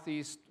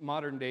southeast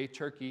modern-day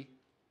Turkey.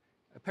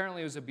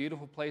 Apparently, it was a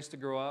beautiful place to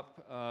grow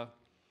up.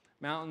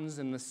 Mountains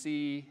and the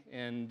sea.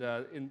 And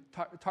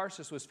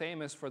Tarsus was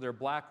famous for their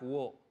black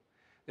wool.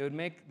 They would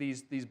make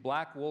these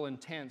black woolen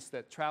tents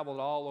that traveled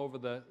all over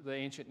the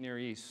ancient Near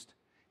East.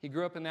 He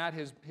grew up in that.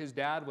 His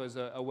dad was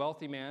a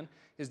wealthy man.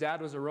 His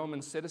dad was a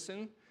Roman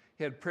citizen.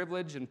 He had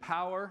privilege and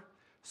power.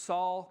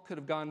 Saul could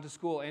have gone to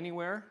school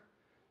anywhere.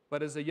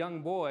 But as a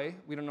young boy,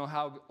 we don't know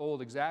how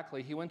old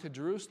exactly, he went to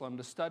Jerusalem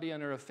to study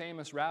under a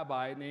famous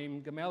rabbi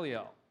named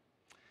Gamaliel.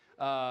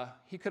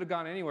 He could have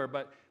gone anywhere,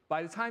 but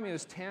by the time he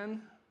was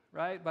 10,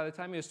 right, by the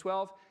time he was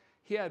 12,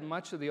 he had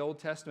much of the Old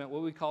Testament,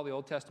 what we call the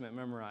Old Testament,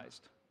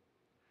 memorized.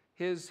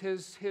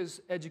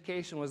 His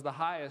education was the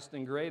highest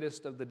and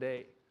greatest of the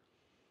day.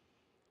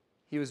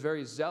 He was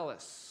very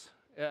zealous.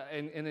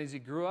 And as he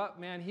grew up,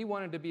 man, he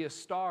wanted to be a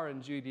star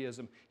in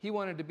Judaism. He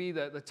wanted to be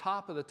the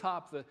top of the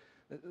top,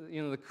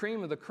 the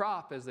cream of the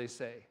crop, as they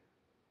say.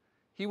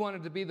 He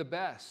wanted to be the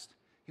best.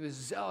 He was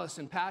zealous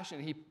and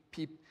passionate.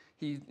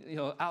 He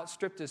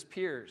outstripped his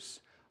peers.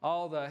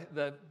 All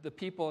the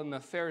people in the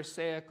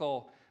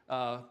Pharisaical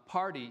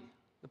party,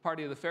 the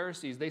party of the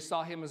Pharisees, they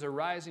saw him as a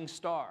rising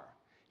star.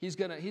 He's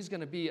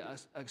gonna be a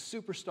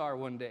superstar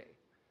one day.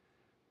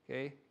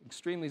 Okay,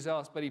 extremely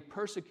zealous, but he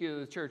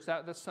persecuted the church.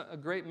 That's a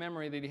great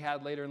memory that he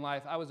had later in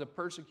life. I was a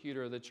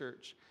persecutor of the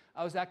church.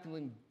 I was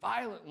acting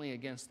violently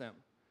against them.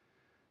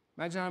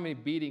 Imagine how many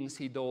beatings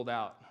he doled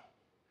out.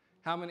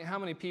 How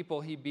many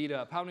people he beat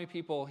up. How many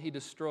people he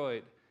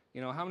destroyed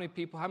You know, how many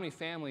people, how many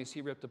families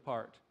he ripped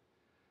apart?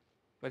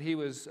 But he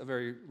was a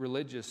very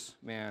religious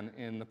man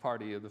in the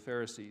party of the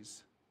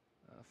Pharisees,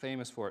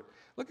 famous for it.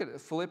 Look at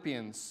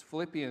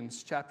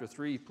Philippians chapter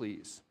 3,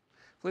 please.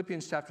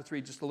 Philippians chapter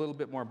 3, just a little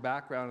bit more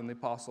background on the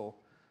Apostle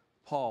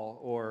Paul,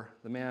 or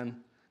the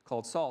man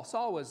called Saul.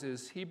 Saul was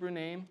his Hebrew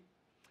name,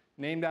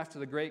 named after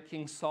the great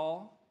King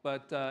Saul,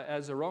 but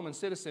as a Roman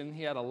citizen,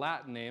 he had a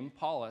Latin name,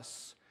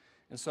 Paulus.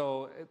 And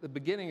so at the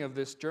beginning of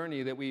this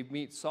journey that we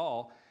meet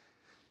Saul,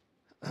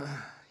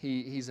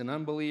 he's an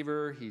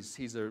unbeliever.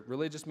 He's a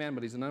religious man,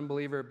 but he's an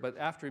unbeliever. But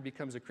after he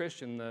becomes a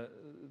Christian,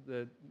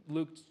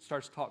 Luke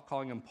starts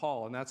calling him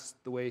Paul, and that's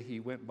the way he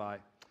went by,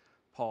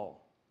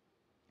 Paul.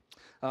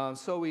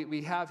 So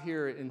we have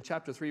here in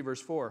chapter 3,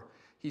 verse 4,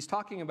 he's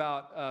talking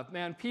about,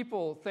 man,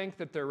 people think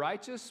that they're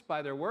righteous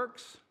by their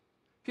works.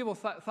 People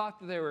thought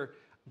that they were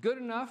good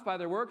enough by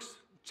their works.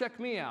 Check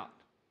me out.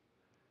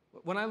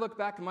 When I look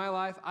back in my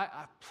life,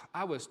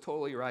 I was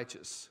totally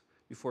righteous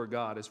before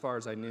God as far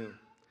as I knew.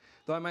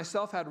 Though I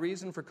myself had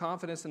reason for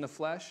confidence in the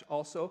flesh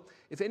also,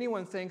 if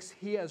anyone thinks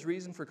he has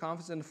reason for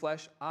confidence in the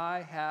flesh,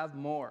 I have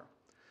more.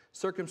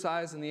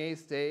 Circumcised on the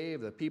 8th day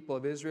of the people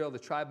of Israel, the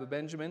tribe of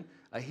Benjamin,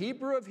 a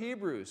Hebrew of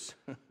Hebrews.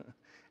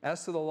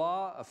 As to the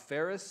law, a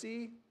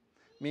Pharisee,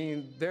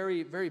 meaning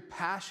very, very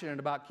passionate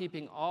about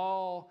keeping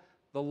all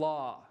the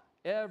law.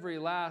 Every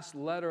last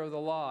letter of the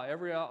law,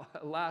 every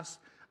last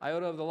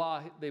iota of the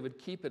law, they would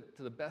keep it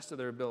to the best of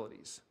their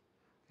abilities.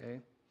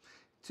 Okay?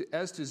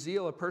 As to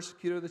zeal, a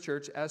persecutor of the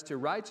church. As to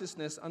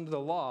righteousness under the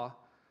law,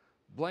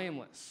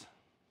 blameless.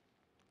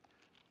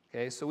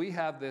 Okay, so we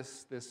have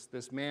this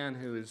man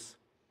who is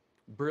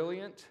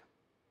brilliant,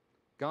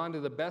 gone to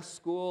the best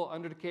school,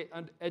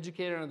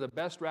 educated under the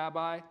best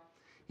rabbi.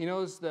 He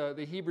knows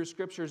the Hebrew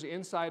Scriptures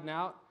inside and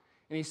out,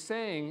 and he's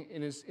saying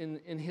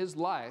in his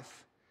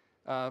life,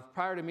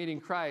 prior to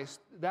meeting Christ,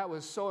 that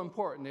was so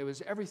important. It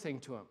was everything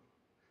to him.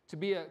 To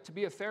be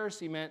a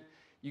Pharisee meant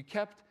you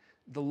kept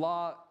the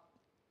law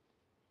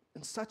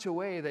in such a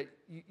way that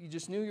you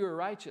just knew you were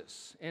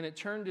righteous. And it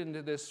turned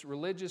into this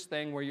religious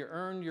thing where you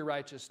earned your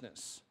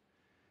righteousness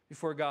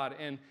before God.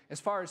 And as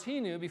far as he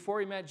knew,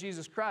 before he met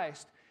Jesus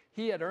Christ,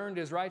 he had earned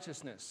his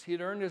righteousness. He had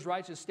earned his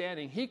righteous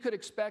standing. He could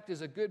expect as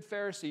a good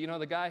Pharisee, you know,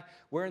 the guy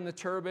wearing the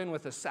turban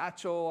with a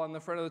satchel on the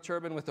front of the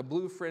turban with the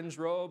blue fringed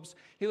robes.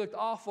 He looked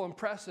awful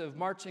impressive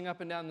marching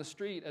up and down the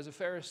street as a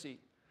Pharisee.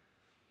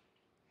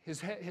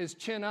 His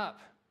chin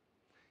up.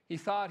 He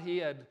thought he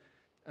had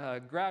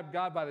grabbed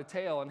God by the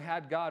tail and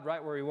had God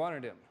right where he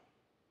wanted him.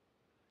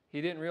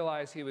 He didn't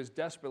realize he was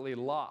desperately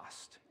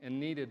lost and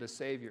needed a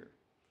Savior.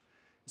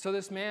 So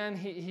this man,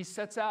 he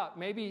sets out.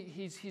 Maybe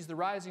he's the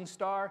rising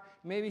star.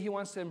 Maybe he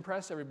wants to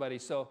impress everybody.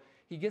 So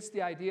he gets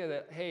the idea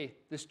that, hey,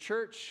 this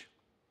church,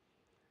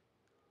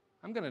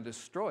 I'm going to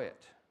destroy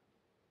it.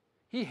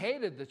 He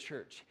hated the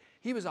church.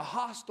 He was a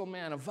hostile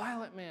man, a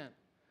violent man.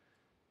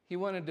 He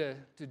wanted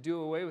to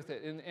do away with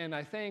it. And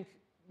I think,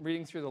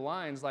 reading through the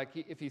lines, like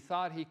if he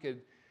thought he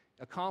could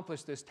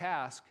accomplish this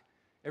task,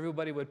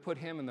 everybody would put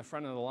him in the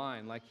front of the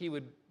line. Like he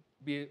would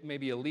be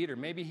maybe a leader.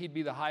 Maybe he'd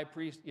be the high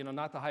priest, you know,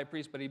 not the high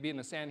priest, but he'd be in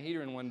the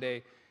Sanhedrin one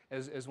day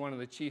as one of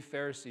the chief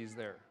Pharisees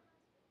there.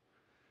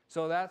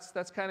 So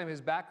that's kind of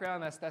his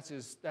background.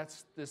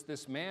 That's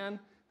this man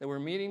that we're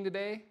meeting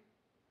today,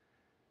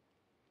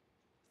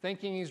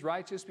 thinking he's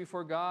righteous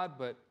before God,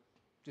 but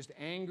just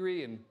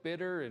angry and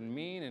bitter and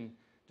mean and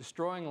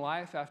destroying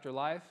life after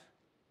life.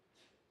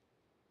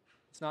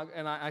 It's not,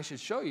 and I should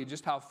show you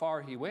just how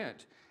far he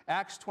went.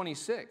 Acts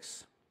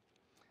 26,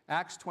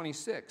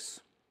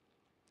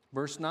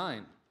 verse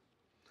 9.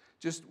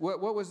 Just what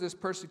was this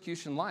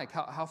persecution like?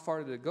 How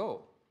far did it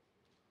go?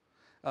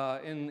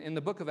 In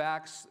the book of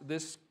Acts,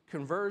 this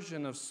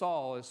conversion of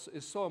Saul is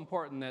so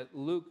important that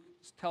Luke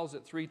tells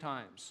it 3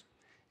 times.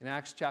 In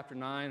Acts chapter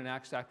 9, in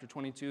Acts chapter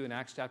 22, and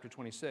Acts chapter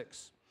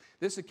 26.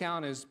 This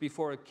account is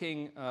before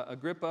King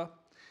Agrippa.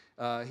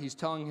 He's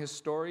telling his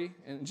story,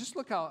 and just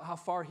look how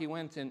far he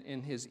went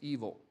in his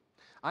evil.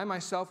 I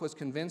myself was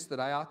convinced that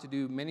I ought to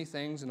do many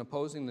things in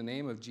opposing the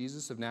name of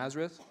Jesus of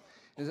Nazareth,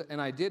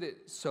 and I did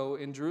it so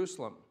in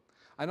Jerusalem.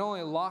 I not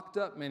only locked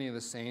up many of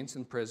the saints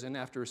in prison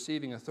after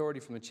receiving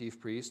authority from the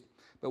chief priest,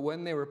 but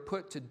when they were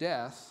put to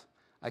death,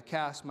 I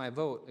cast my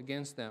vote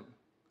against them.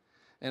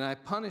 And I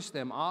punished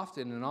them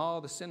often in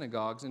all the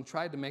synagogues and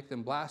tried to make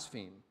them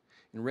blaspheme.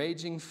 In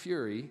raging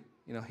fury,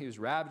 you know, he was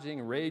ravaging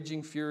and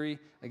raging fury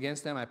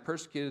against them. I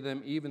persecuted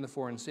them, even the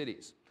foreign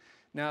cities.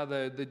 Now,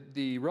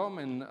 the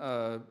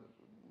Roman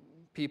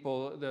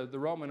people, the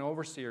Roman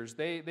overseers,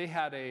 they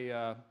had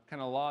a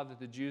kind of law that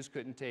the Jews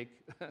couldn't take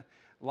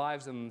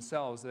lives of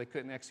themselves. They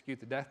couldn't execute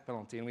the death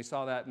penalty. And we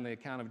saw that in the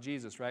account of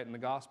Jesus, right, in the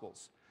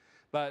Gospels.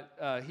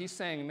 But he's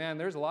saying, man,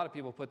 there's a lot of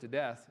people put to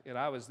death, and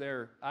I was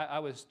there. I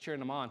was cheering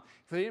them on.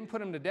 If they didn't put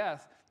them to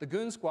death, the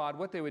goon squad,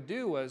 what they would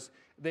do was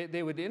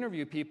they would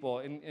interview people.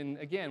 And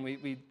again,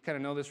 we kind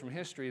of know this from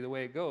history, the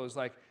way it goes.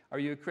 Like, are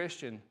you a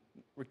Christian?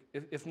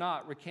 If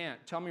not, recant.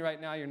 Tell me right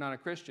now you're not a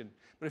Christian.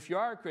 But if you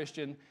are a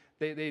Christian,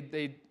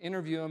 they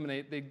interview them,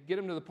 and they get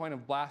them to the point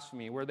of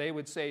blasphemy, where they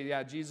would say,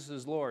 yeah, Jesus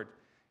is Lord.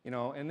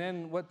 And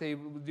then what they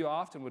would do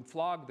often would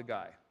flog the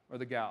guy or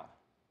the gal,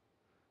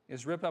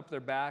 is rip up their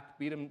back,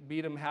 beat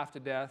them half to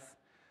death,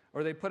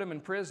 or they put him in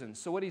prison.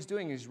 So what he's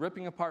doing, he's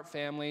ripping apart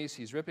families,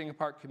 he's ripping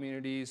apart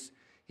communities,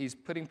 he's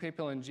putting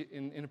people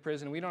in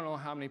prison. We don't know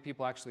how many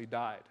people actually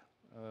died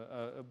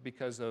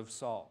because of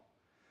Saul.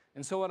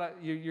 And so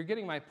you're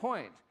getting my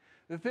point,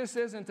 that this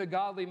isn't a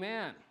godly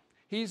man.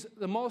 He's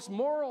the most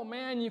moral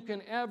man you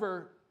can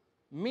ever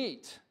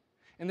meet.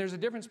 And there's a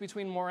difference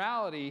between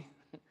morality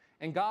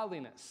and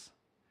godliness.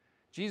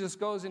 Jesus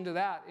goes into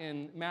that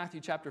in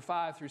Matthew chapter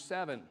 5 through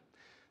 7.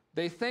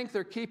 They think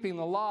they're keeping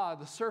the law,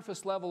 the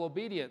surface level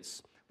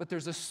obedience, but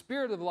there's a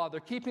spirit of the law. They're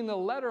keeping the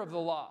letter of the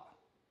law.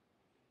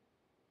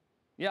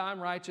 Yeah,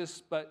 I'm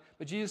righteous, but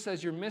Jesus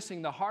says you're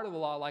missing the heart of the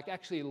law, like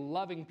actually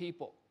loving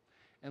people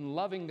and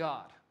loving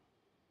God.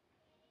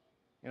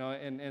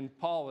 And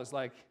Paul was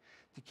like,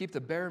 to keep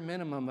the bare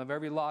minimum of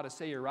every law to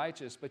say you're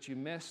righteous, but you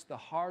miss the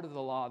heart of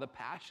the law, the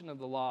passion of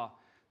the law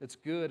that's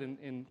good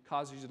and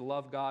causes you to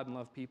love God and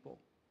love people.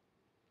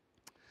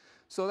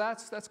 So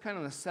that's kind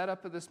of the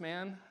setup of this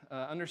man,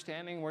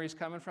 understanding where he's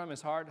coming from,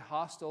 his heart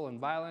hostile and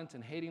violent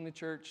and hating the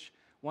church,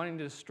 wanting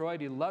to destroy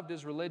it. He loved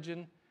his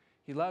religion.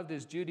 He loved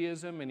his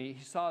Judaism, and he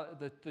saw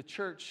the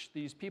church,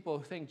 these people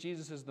who think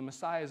Jesus is the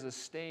Messiah, as a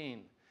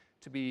stain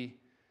to be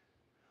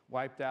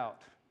wiped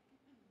out.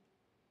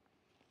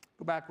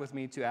 Go back with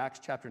me to Acts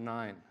chapter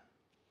 9.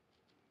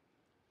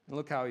 And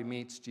look how he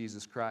meets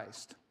Jesus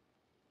Christ.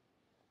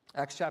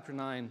 Acts chapter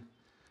 9,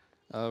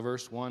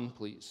 verse 1,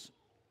 please.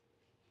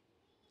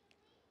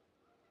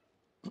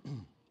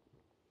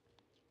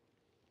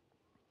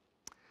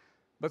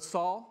 But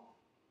Saul,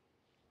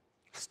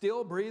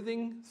 still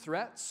breathing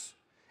threats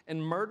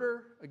and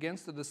murder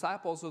against the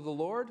disciples of the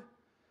Lord,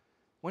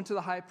 went to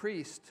the high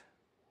priest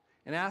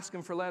and asked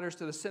him for letters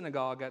to the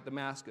synagogue at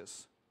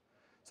Damascus,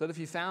 so that if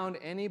he found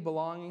any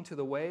belonging to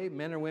the way,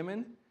 men or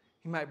women,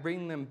 he might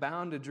bring them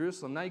bound to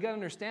Jerusalem. Now you got to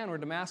understand where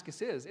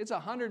Damascus is. It's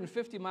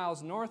 150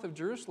 miles north of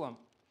Jerusalem.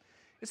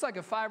 It's like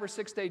a 5 or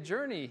 6 day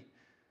journey.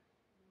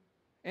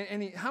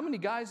 And how many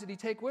guys did he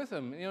take with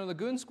him? The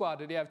goon squad,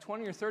 did he have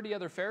 20 or 30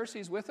 other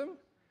Pharisees with him?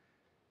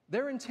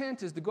 Their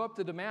intent is to go up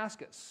to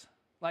Damascus.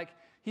 Like,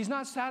 he's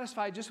not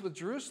satisfied just with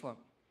Jerusalem.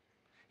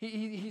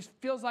 He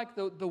feels like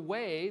the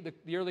way,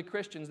 the early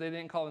Christians, they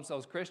didn't call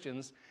themselves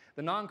Christians.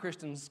 The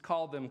non-Christians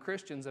called them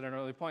Christians at an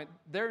early point.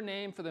 Their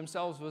name for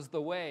themselves was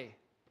the way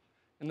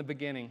in the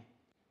beginning.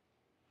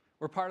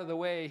 We're part of the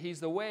way. He's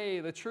the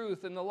way, the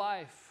truth, and the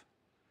life.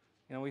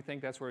 We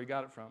think that's where he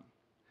got it from.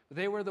 But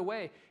they were the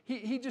way.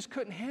 He just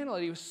couldn't handle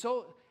it. He was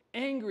so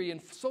angry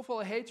and so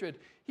full of hatred.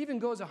 He even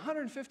goes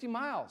 150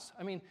 miles.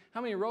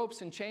 How many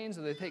ropes and chains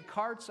do they take?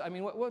 Carts?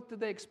 What did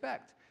they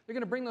expect? They're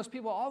going to bring those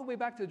people all the way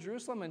back to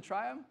Jerusalem and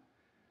try them?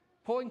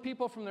 Pulling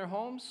people from their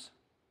homes?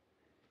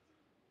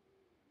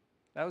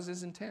 That was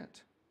his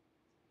intent.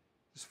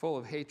 He was full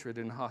of hatred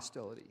and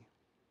hostility.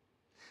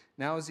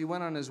 Now as he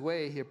went on his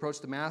way, he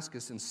approached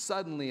Damascus, and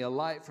suddenly a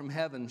light from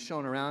heaven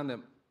shone around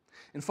him.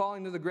 And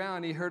falling to the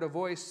ground, he heard a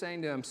voice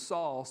saying to him,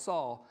 Saul,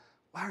 Saul,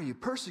 why are you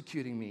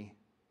persecuting me?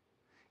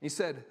 And he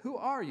said, Who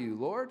are you,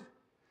 Lord?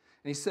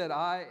 And he said,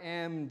 I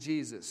am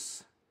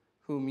Jesus,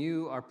 whom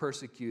you are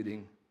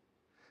persecuting.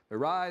 But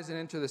rise and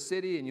enter the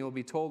city, and you will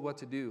be told what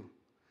to do.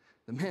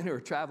 The men who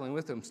were traveling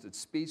with him stood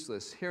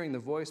speechless, hearing the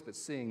voice but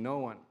seeing no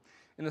one.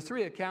 In the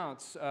three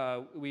accounts,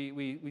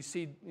 we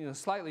see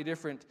slightly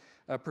different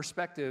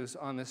perspectives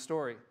on this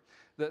story.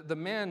 The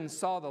men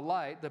saw the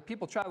light. The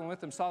people traveling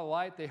with them saw the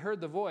light. They heard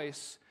the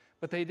voice,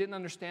 but they didn't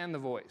understand the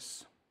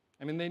voice.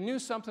 They knew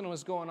something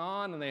was going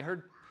on, and they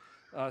heard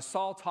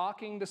Saul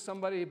talking to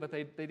somebody, but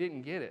they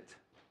didn't get it.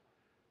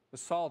 But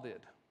Saul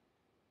did.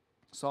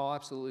 Saul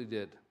absolutely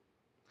did.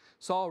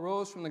 Saul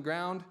rose from the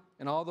ground,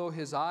 and although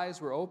his eyes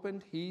were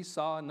opened, he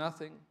saw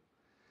nothing.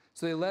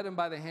 So they led him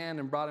by the hand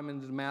and brought him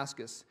into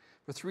Damascus.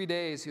 For 3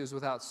 days he was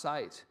without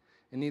sight,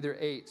 and neither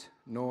ate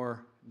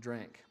nor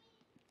drank.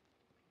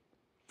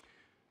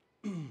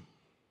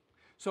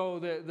 So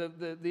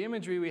the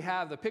imagery we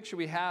have, the picture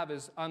we have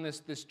is on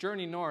this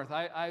journey north.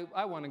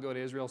 I want to go to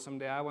Israel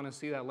someday. I want to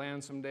see that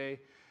land someday.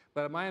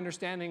 But my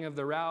understanding of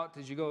the route,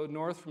 as you go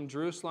north from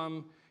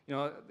Jerusalem,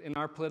 in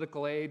our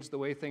political age, the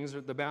way things are,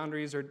 the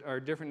boundaries are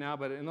different now.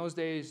 But in those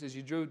days, as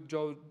you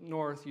drove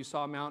north, you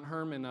saw Mount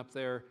Hermon up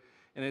there.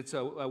 And it's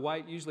a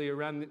white, usually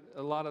around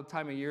a lot of the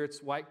time of year,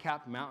 it's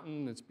white-capped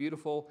mountain. It's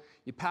beautiful.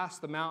 You pass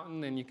the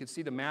mountain and you could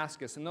see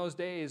Damascus. In those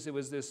days, it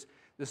was this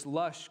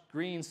lush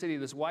green city,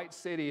 this white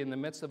city in the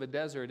midst of a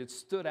desert. It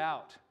stood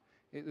out.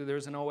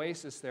 There's an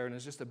oasis there, and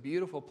it's just a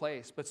beautiful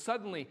place. But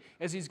suddenly,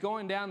 as he's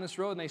going down this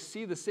road and they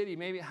see the city,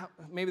 maybe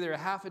they're a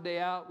half a day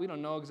out, we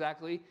don't know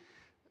exactly,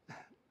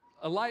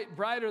 a light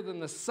brighter than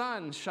the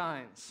sun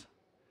shines.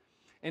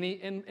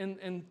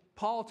 And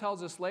Paul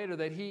tells us later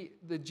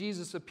that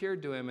Jesus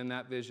appeared to him in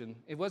that vision.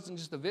 It wasn't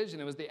just a vision,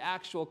 it was the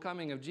actual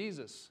coming of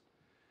Jesus.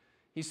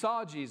 He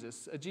saw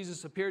Jesus.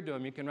 Jesus appeared to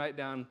him. You can write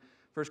down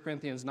 1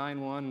 Corinthians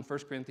 9:1 and 1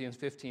 Corinthians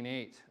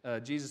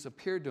 15:8. Jesus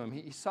appeared to him.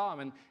 He saw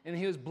him, and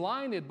he was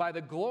blinded by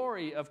the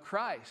glory of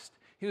Christ.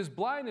 He was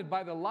blinded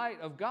by the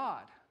light of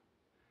God.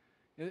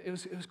 It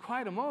was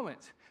quite a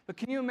moment. But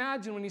can you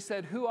imagine when he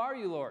said, "Who are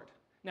you, Lord?"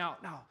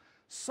 Now,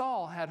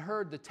 Saul had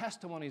heard the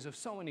testimonies of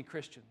so many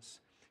Christians.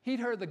 He'd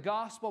heard the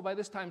gospel by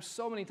this time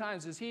so many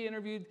times. As he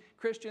interviewed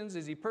Christians,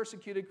 as he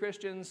persecuted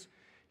Christians,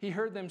 he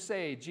heard them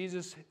say,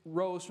 Jesus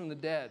rose from the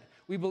dead.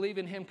 We believe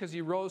in him because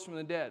he rose from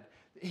the dead.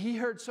 He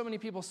heard so many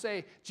people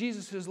say,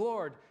 Jesus is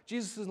Lord,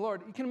 Jesus is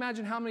Lord. You can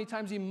imagine how many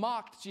times he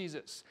mocked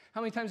Jesus,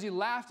 how many times he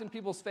laughed in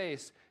people's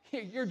face.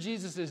 Your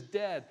Jesus is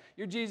dead.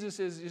 Your Jesus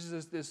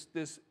is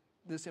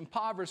this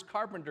impoverished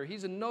carpenter.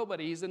 He's a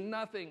nobody. He's a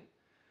nothing.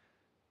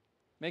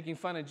 Making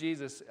fun of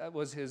Jesus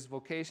was his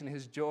vocation,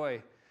 his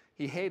joy.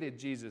 He hated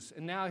Jesus.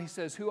 And now he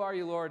says, "Who are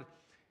you, Lord?"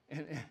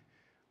 And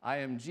I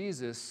am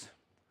Jesus,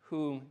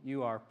 whom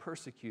you are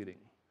persecuting.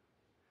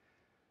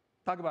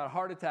 Talk about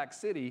heart attack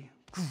city.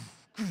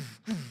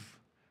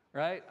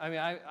 Right?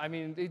 I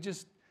mean, they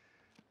just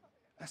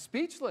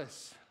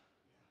speechless.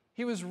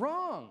 He was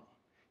wrong.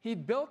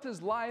 He'd built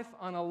his life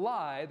on a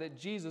lie that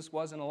Jesus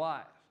wasn't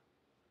alive.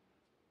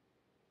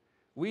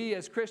 We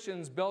as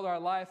Christians build our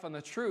life on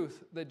the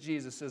truth that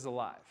Jesus is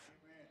alive.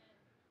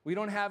 We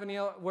don't have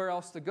anywhere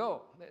else to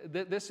go.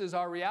 This is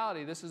our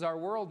reality. This is our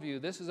worldview.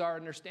 This is our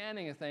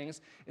understanding of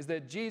things, is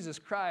that Jesus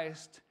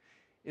Christ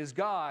is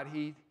God.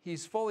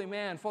 He's fully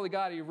man, fully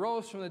God. He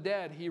rose from the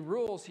dead. He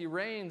rules. He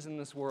reigns in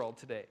this world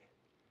today.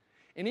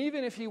 And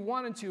even if he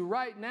wanted to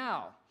right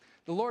now,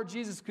 the Lord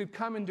Jesus could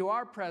come into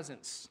our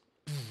presence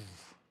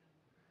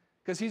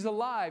because he's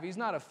alive. He's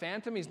not a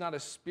phantom. He's not a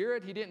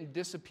spirit. He didn't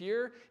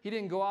disappear. He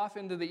didn't go off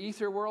into the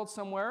ether world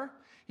somewhere.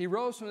 He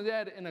rose from the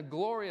dead in a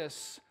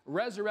glorious,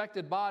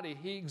 resurrected body.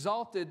 He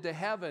exalted to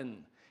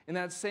heaven in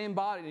that same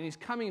body, and he's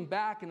coming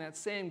back in that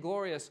same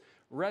glorious,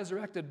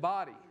 resurrected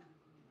body.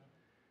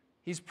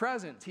 He's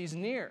present. He's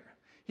near.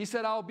 He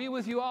said, "I'll be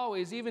with you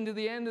always, even to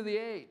the end of the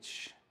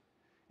age."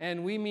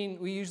 And we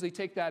usually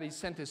take that he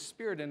sent his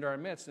Spirit into our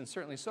midst, and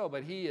certainly so,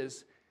 but he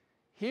is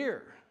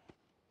here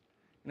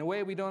in a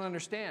way we don't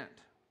understand.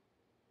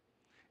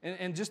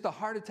 And just the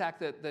heart attack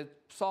that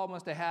Saul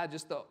must have had,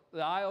 just the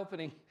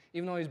eye-opening,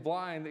 even though he's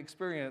blind,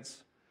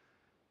 experience.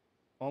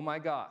 Oh my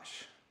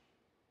gosh,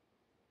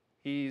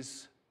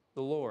 he's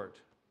the Lord,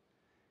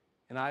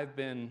 and I've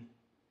been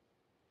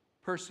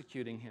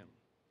persecuting him.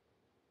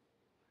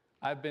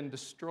 I've been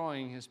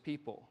destroying his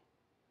people.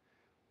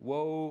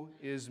 Woe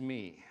is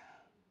me.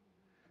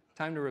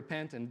 Time to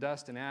repent in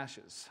dust and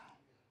ashes.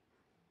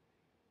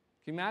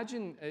 Can you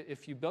imagine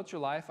if you built your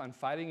life on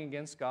fighting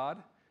against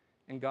God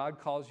and God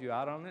calls you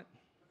out on it?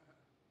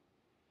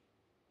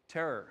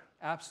 Terror,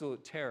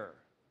 absolute terror.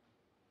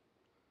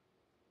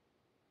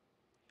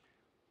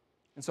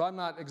 And so I'm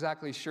not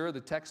exactly sure, the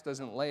text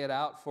doesn't lay it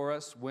out for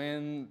us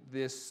when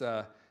this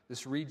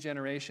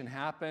regeneration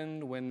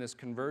happened, when this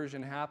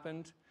conversion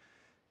happened.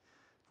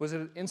 Was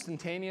it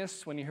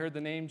instantaneous when he heard the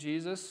name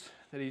Jesus,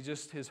 that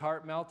his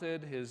heart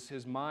melted,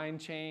 his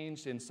mind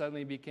changed, and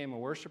suddenly became a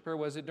worshiper?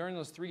 Was it during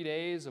those 3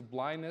 days of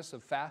blindness,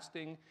 of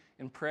fasting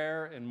and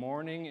prayer and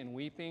mourning and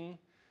weeping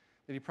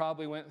that he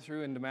probably went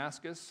through in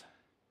Damascus?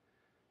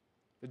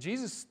 But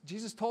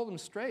Jesus told him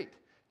straight,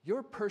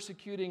 "You're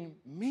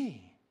persecuting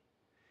me."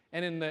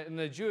 And in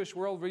the Jewish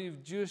world,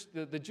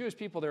 the Jewish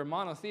people, they're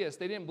monotheists.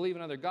 They didn't believe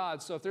in other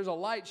gods. So if there's a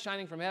light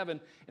shining from heaven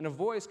and a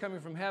voice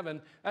coming from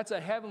heaven, that's a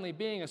heavenly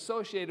being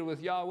associated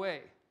with Yahweh.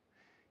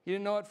 He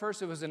didn't know at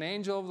first it was an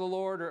angel of the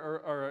Lord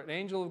or an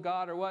angel of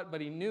God or what, but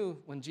he knew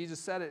when Jesus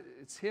said it,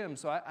 it's him.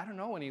 So I don't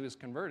know when he was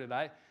converted.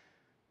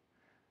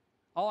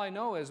 All I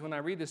know is when I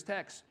read this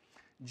text,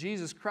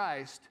 Jesus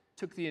Christ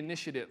took the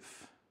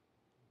initiative.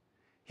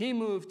 He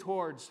moved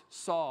towards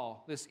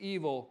Saul, this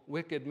evil,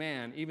 wicked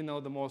man, even though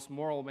the most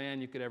moral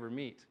man you could ever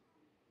meet.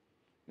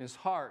 In his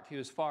heart, he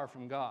was far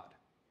from God.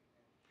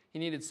 He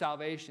needed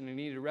salvation. He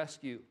needed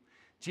rescue.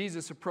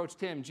 Jesus approached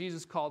him.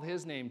 Jesus called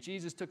his name.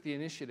 Jesus took the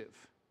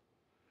initiative.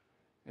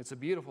 It's a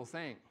beautiful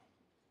thing.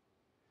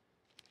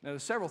 Now,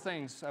 there's several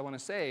things I want to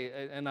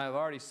say, and I've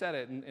already said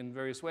it in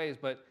various ways,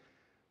 but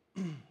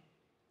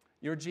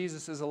your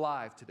Jesus is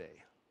alive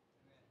today.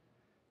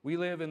 We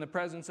live in the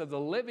presence of the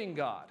living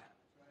God.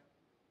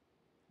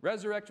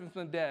 Resurrected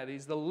from the dead.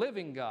 He's the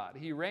living God.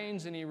 He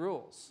reigns and he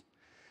rules.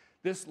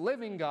 This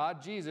living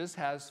God, Jesus,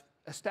 has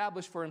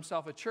established for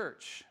himself a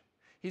church.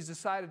 He's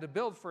decided to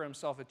build for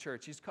himself a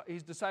church.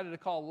 He's decided to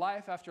call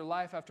life after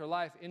life after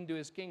life into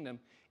his kingdom,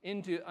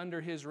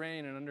 under his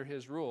reign and under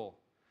his rule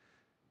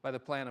by the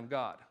plan of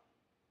God.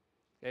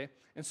 Okay?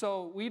 And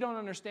so we don't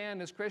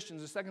understand as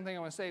Christians, the second thing I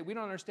want to say, we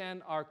don't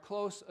understand our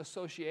close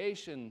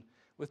association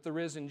with the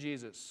risen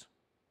Jesus.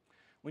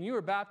 When you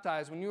were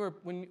baptized, when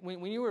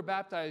you were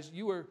baptized,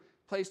 you were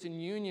placed in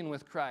union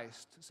with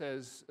Christ,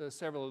 says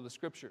several of the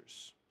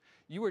scriptures.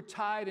 You were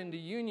tied into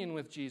union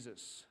with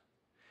Jesus.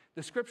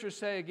 The scriptures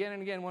say again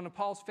and again, one of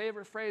Paul's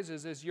favorite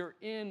phrases is, "You're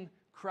in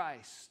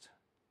Christ."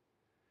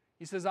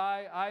 He says,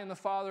 I and the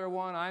Father are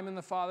one. I'm in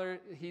the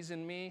Father. He's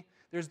in me.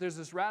 There's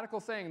this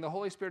radical thing. The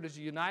Holy Spirit has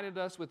united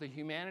us with the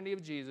humanity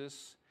of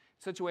Jesus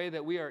in such a way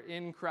that we are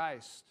in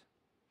Christ.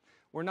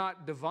 We're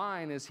not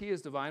divine as he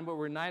is divine, but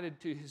we're united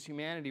to his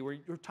humanity. We're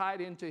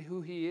tied into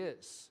who he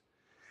is.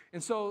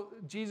 And so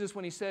Jesus,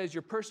 when he says,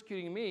 you're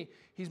persecuting me,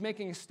 he's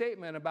making a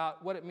statement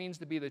about what it means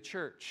to be the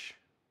church.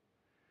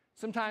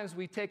 Sometimes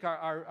we take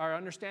our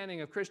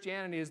understanding of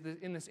Christianity as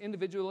in this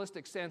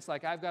individualistic sense,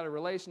 like I've got a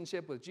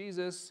relationship with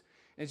Jesus,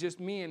 and it's just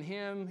me and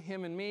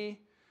him and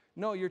me.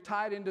 No, you're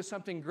tied into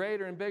something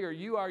greater and bigger.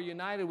 You are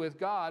united with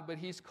God, but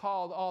he's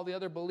called all the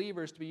other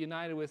believers to be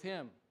united with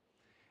him.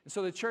 And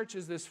so the church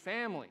is this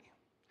family.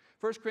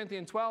 1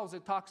 Corinthians 12,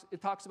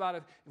 it talks about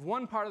if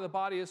one part of the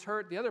body is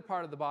hurt, the other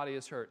part of the body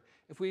is hurt.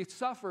 If we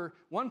suffer,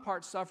 one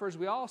part suffers,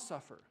 we all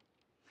suffer.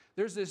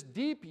 There's this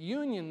deep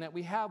union that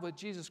we have with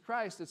Jesus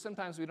Christ that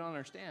sometimes we don't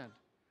understand.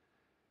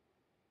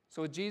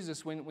 So with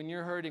Jesus, when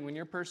you're hurting, when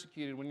you're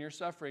persecuted, when you're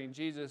suffering,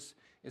 Jesus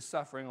is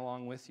suffering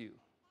along with you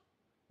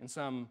in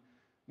some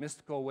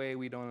mystical way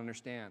we don't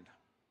understand.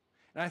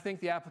 And I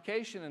think the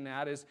application in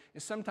that is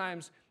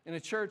sometimes in a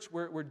church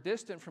we're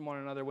distant from one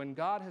another when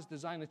God has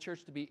designed the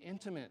church to be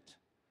intimate.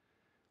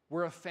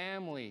 We're a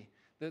family.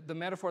 The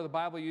metaphor the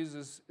Bible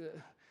uses,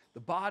 the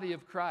body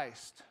of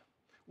Christ.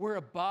 We're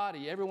a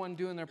body, everyone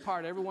doing their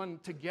part, everyone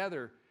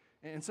together.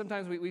 And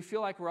sometimes we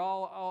feel like we're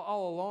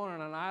all alone on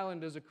an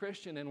island as a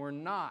Christian, and we're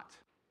not.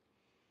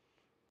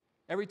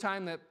 Every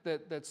time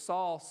that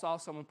Saul saw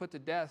someone put to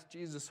death,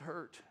 Jesus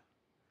hurt.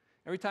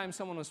 Every time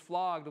someone was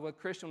flogged, a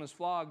Christian was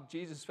flogged,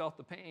 Jesus felt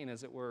the pain,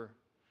 as it were.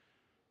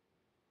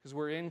 Because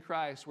we're in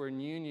Christ, we're in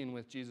union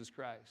with Jesus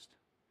Christ.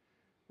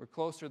 We're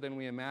closer than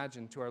we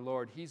imagine to our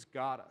Lord. He's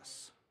got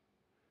us.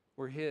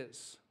 We're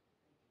his.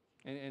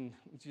 And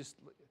it's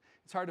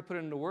hard to put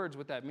into words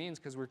what that means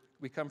because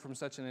we come from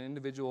such an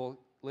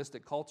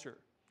individualistic culture.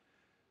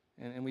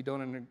 And we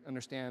don't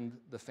understand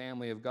the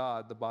family of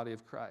God, the body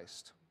of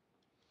Christ.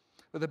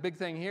 But the big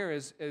thing here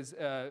is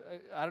I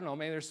don't know,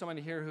 maybe there's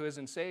somebody here who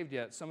isn't saved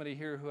yet, somebody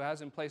here who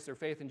hasn't placed their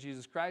faith in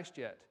Jesus Christ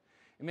yet.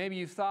 And maybe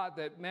you've thought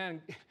that,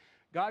 man,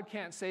 God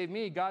can't save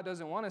me. God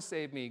doesn't want to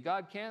save me.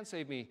 God can't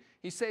save me.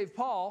 He saved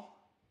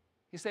Paul.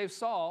 He saved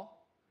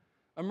Saul,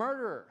 a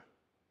murderer.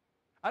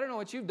 I don't know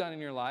what you've done in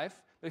your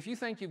life, but if you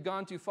think you've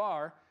gone too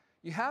far,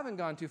 you haven't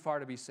gone too far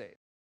to be saved.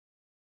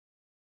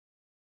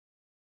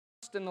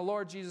 Trust in the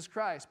Lord Jesus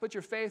Christ. Put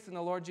your faith in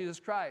the Lord Jesus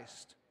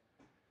Christ.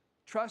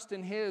 Trust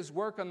in his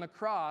work on the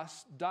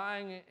cross,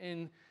 dying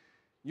in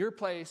your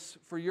place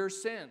for your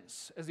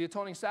sins as the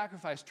atoning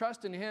sacrifice.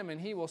 Trust in him and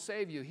he will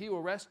save you. He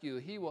will rescue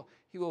you.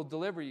 He will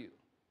deliver you.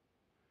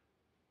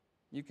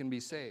 You can be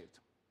saved.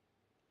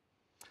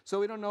 So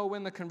we don't know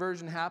when the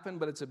conversion happened,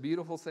 but it's a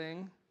beautiful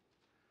thing.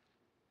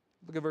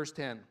 Look at verse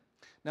 10.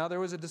 Now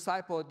there was a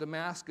disciple at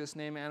Damascus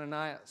named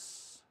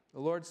Ananias. The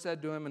Lord said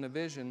to him in a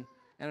vision,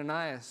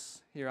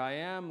 Ananias, here I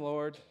am,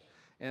 Lord.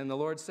 And the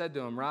Lord said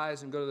to him,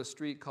 rise and go to the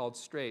street called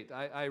Straight.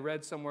 I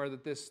read somewhere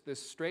that this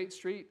Straight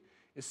Street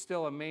is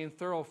still a main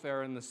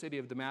thoroughfare in the city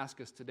of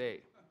Damascus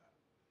today.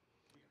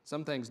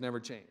 Some things never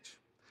change.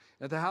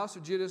 At the house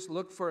of Judas,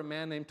 look for a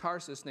man named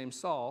Tarsus, named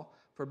Saul,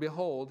 for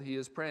behold, he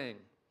is praying.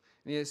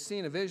 And he has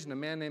seen a vision, a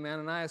man named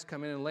Ananias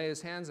come in and lay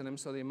his hands on him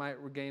so that he might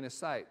regain his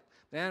sight.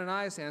 Then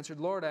Ananias answered,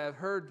 Lord, I have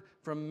heard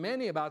from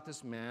many about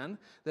this man,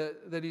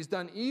 that he's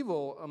done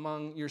evil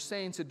among your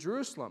saints at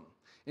Jerusalem.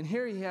 And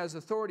here he has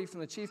authority from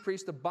the chief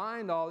priest to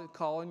bind all that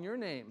call in your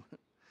name.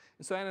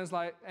 And so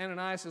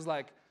Ananias is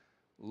like,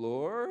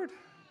 Lord,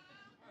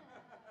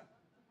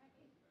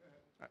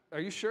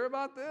 are you sure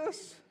about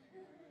this?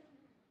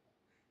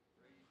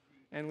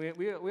 And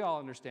we all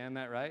understand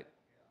that, right?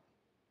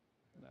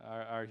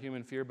 Our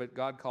human fear, but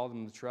God called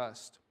him to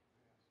trust.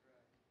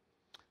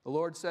 The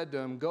Lord said to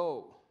him,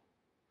 go,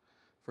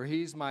 for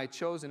he's my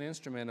chosen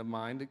instrument of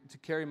mine to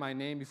carry my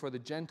name before the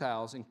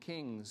Gentiles and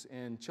kings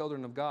and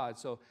children of God.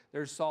 So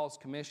there's Saul's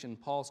commission,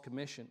 Paul's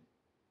commission.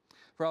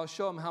 For I'll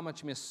show him how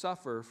much he must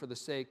suffer for the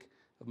sake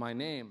of my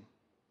name.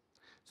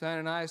 So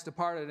Ananias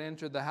departed and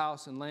entered the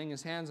house, and laying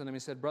his hands on him, he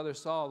said, Brother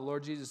Saul, the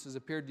Lord Jesus has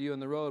appeared to you on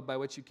the road by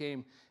which you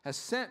came, has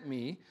sent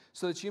me,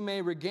 so that you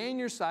may regain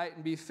your sight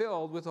and be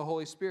filled with the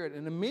Holy Spirit.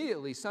 And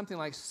immediately something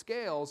like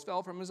scales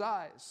fell from his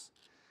eyes.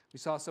 We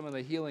saw some of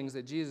the healings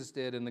that Jesus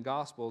did in the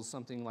Gospels,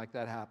 something like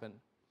that happened.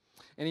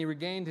 And he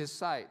regained his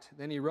sight.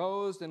 Then he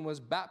rose and was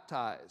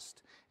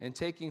baptized. And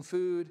taking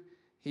food,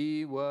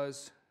 he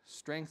was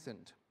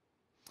strengthened.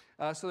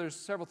 So there's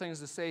several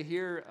things to say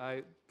here.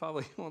 I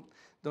probably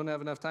don't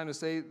have enough time to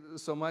say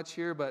so much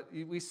here, but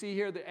we see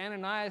here that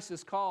Ananias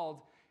is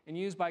called and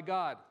used by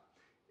God.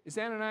 Is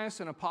Ananias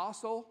an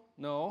apostle?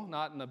 No,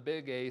 not in a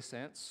big A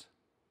sense.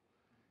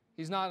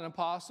 He's not an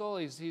apostle.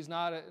 He's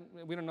not.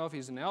 We don't know if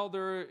he's an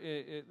elder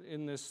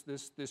in this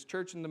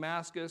church in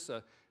Damascus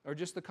or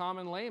just the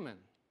common layman.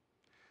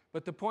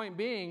 But the point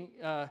being,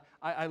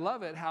 I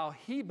love it how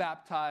he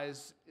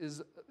baptizes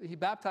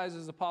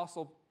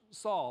Apostle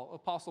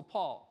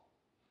Paul.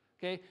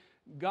 Okay,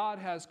 God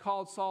has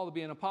called Saul to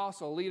be an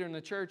apostle, a leader in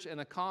the church,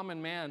 and a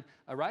common man,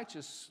 a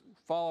righteous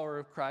follower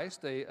of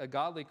Christ, a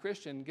godly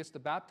Christian, gets to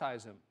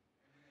baptize him.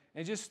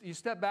 And just you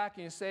step back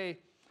and you say.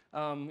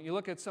 You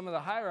look at some of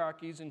the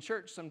hierarchies in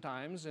church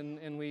sometimes,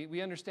 and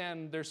we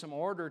understand there's some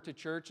order to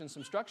church and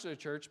some structure to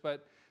church,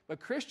 but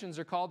Christians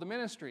are called to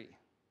ministry.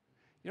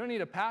 You don't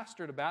need a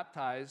pastor to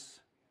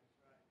baptize.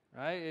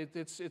 right?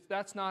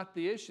 That's not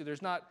the issue.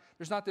 There's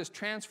not this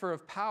transfer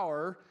of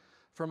power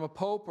from a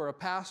pope or a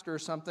pastor or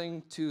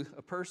something to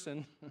a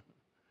person.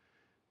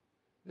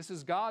 This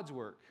is God's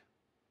work,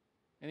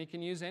 and He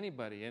can use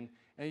anybody. And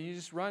you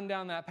just run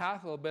down that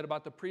path a little bit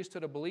about the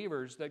priesthood of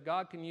believers, that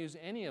God can use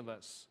any of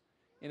us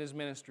in His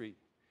ministry.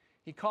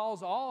 He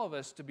calls all of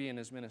us to be in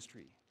His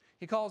ministry.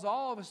 He calls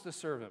all of us to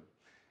serve Him.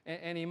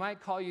 And He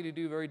might call you to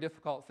do very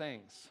difficult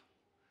things.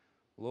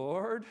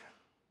 Lord,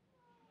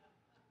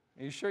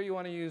 are you sure you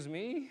want to use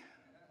me?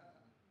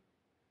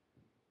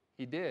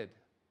 He did.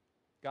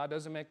 God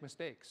doesn't make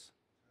mistakes.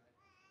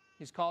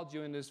 He's called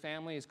you into His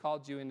family. He's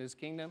called you into His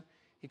kingdom.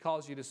 He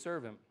calls you to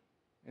serve Him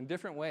in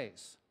different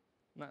ways.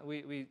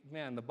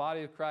 The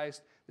body of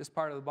Christ, this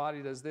part of the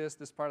body does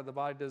this part of the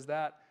body does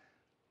that.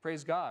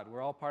 Praise God.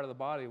 We're all part of the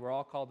body. We're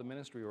all called to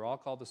ministry. We're all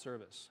called to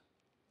service.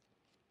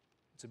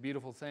 It's a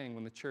beautiful thing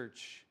when the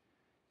church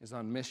is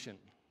on mission,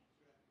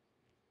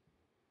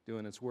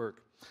 doing its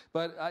work.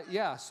 But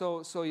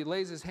so He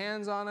lays His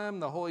hands on him.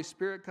 The Holy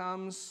Spirit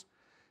comes.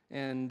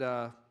 And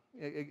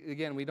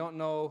again, we don't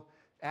know.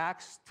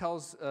 Acts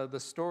tells the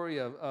story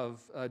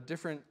of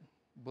different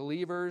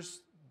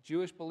believers,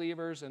 Jewish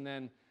believers, and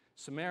then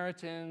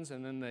Samaritans,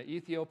 and then the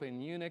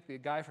Ethiopian eunuch, the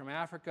guy from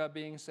Africa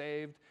being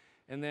saved,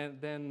 and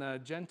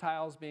then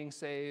Gentiles being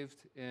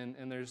saved.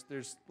 And there's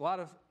a lot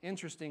of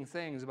interesting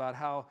things about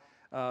how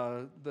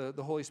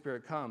the Holy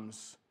Spirit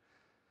comes.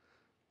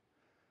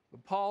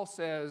 But Paul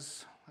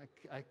says,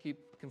 I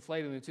keep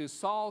conflating the two.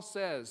 Saul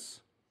says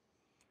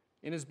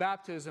in his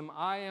baptism,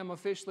 I am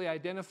officially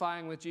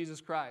identifying with Jesus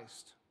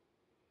Christ.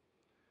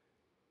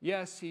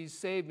 Yes, He's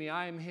saved me.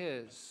 I am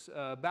His.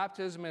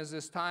 Baptism is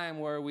this time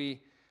where we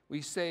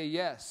say,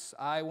 yes,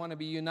 I want to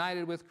be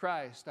united with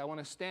Christ. I want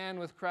to stand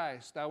with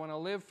Christ. I want to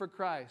live for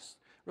Christ.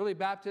 Really,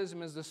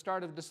 baptism is the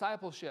start of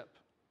discipleship.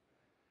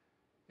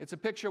 It's a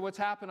picture of what's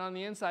happened on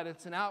the inside.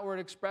 It's an outward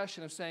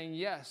expression of saying,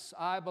 yes,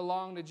 I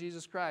belong to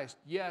Jesus Christ.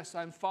 Yes,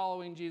 I'm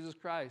following Jesus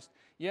Christ.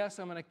 Yes,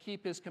 I'm going to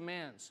keep His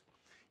commands.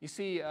 You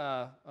see,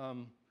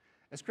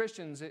 as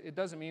Christians, it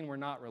doesn't mean we're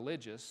not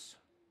religious.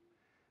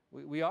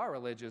 We are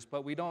religious,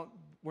 but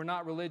we're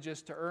not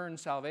religious to earn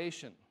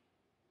salvation.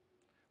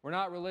 We're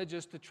not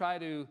religious to try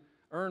to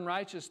earn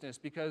righteousness,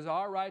 because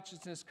our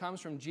righteousness comes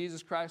from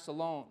Jesus Christ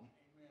alone.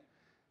 Amen.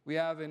 We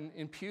have an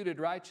imputed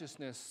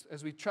righteousness.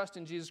 As we trust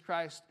in Jesus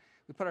Christ,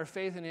 we put our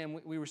faith in Him,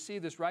 we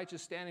receive this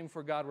righteous standing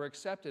before God, we're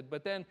accepted.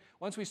 But then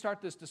once we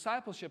start this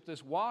discipleship,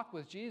 this walk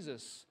with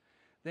Jesus,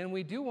 then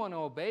we do want to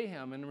obey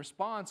Him in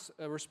response,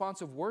 a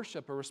response of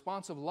worship, a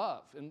response of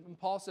love. And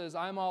Paul says,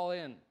 I'm all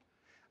in.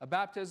 A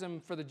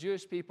baptism for the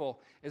Jewish people,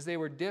 as they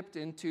were dipped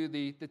into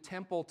the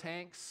temple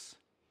tanks.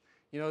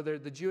 You know,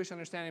 the Jewish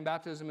understanding of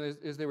baptism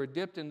is they were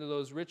dipped into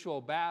those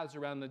ritual baths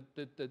around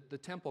the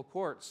temple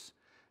courts.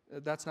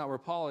 That's not where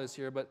Paul is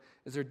here, but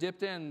as they're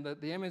dipped in,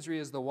 the imagery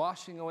is the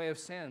washing away of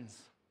sins.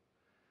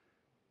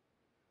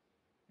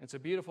 It's a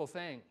beautiful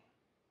thing.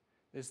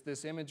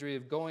 This imagery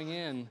of going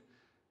in,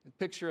 a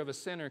picture of a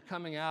sinner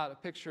coming out, a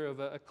picture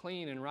of a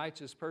clean and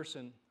righteous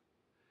person.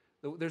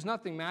 There's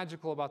nothing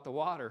magical about the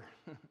water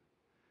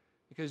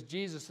because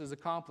Jesus has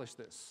accomplished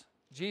this.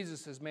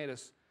 Jesus has made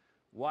us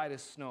white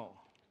as snow,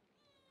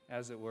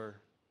 as it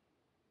were.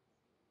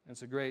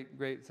 It's a great,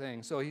 great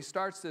thing. So he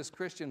starts this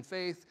Christian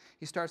faith.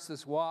 He starts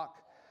this walk,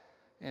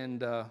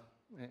 and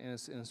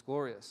it's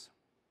glorious.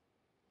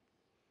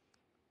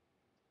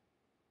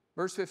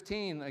 Verse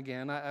 15,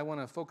 again, I want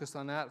to focus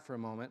on that for a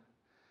moment.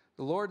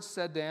 The Lord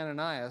said to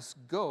Ananias,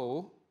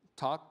 "Go,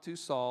 talk to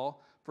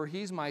Saul, for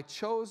he's my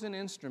chosen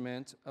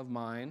instrument of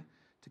mine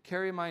to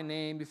carry my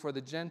name before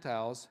the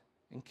Gentiles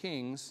and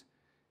kings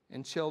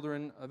and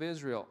children of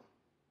Israel."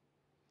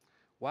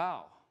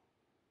 Wow.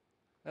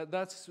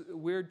 That's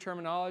weird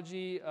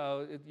terminology.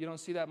 You don't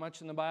see that much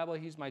in the Bible.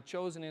 He's my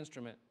chosen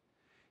instrument.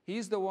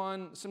 He's the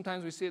one,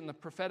 sometimes we see it in the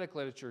prophetic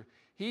literature.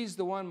 He's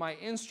the one, my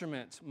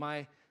instrument.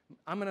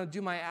 I'm going to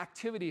do my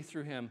activity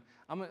through him.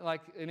 I'm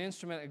like an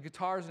instrument, a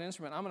guitar is an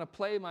instrument. I'm going to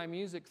play my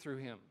music through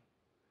him.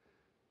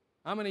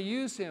 I'm going to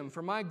use him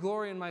for my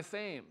glory and my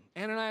fame.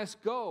 Ananias,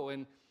 go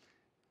and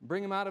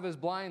bring him out of his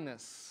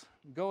blindness.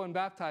 Go and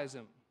baptize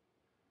him.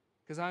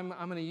 Because I'm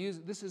going to use,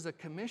 this is a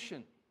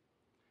commission.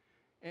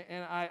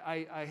 And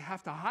I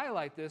have to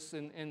highlight this,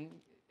 and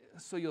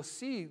so you'll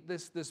see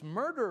this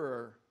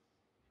murderer,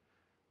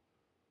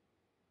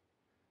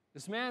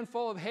 this man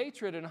full of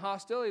hatred and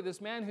hostility,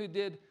 this man who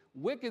did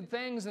wicked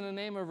things in the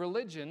name of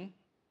religion.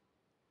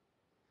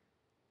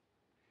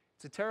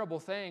 It's a terrible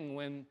thing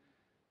when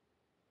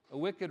a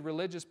wicked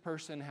religious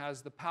person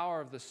has the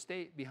power of the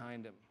state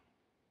behind him.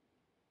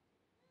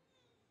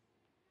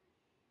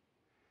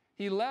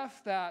 He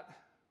left that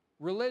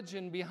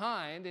religion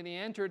behind and he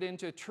entered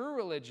into true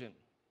religion,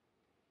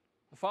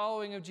 the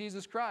following of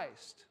Jesus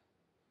Christ.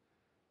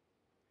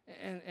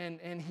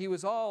 And he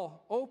was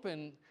all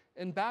open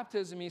in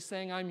baptism. He's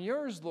saying, "I'm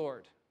yours,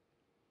 Lord."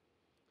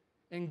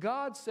 And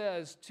God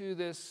says to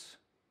this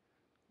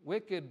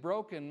wicked,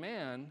 broken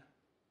man,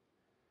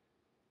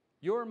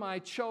 You're my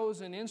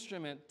chosen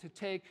instrument to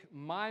take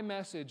my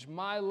message,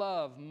 my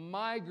love,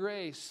 my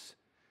grace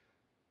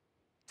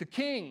to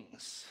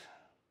kings,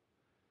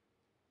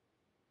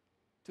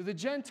 to the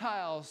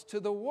Gentiles,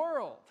 to the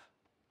world.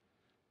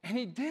 And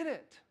he did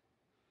it.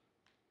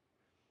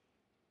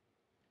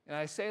 And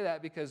I say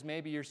that because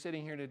maybe you're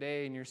sitting here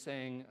today and you're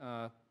saying,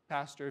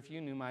 Pastor, if you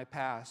knew my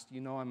past,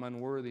 you know I'm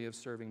unworthy of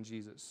serving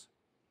Jesus.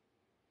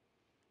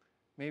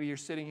 Maybe you're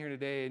sitting here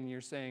today and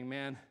you're saying,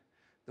 man,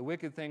 the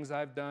wicked things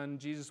I've done,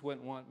 Jesus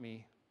wouldn't want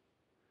me.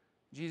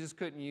 Jesus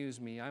couldn't use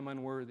me. I'm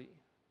unworthy.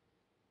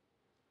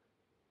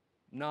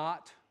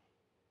 Not.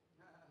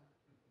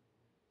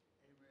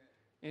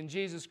 In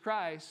Jesus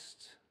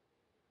Christ,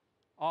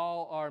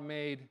 all are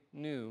made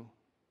new.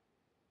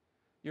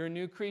 You're a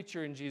new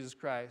creature in Jesus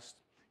Christ.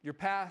 Your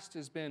past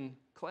has been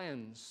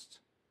cleansed.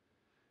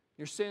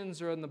 Your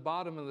sins are in the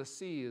bottom of the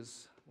sea,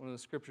 as one of the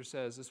scriptures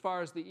says. As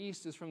far as the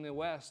east is from the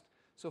west,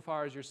 so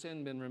far as your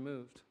sin been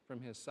removed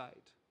from his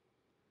sight.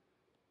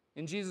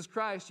 In Jesus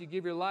Christ, you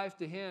give your life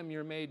to him,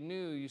 you're made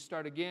new, you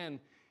start again,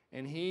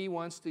 and he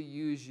wants to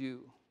use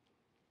you.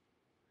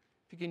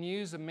 If he can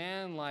use a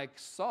man like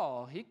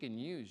Saul, he can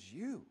use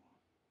you.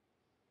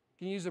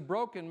 He can use a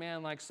broken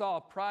man like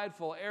Saul,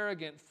 prideful,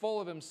 arrogant, full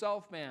of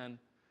himself man,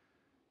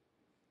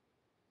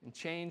 and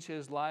change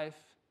his life.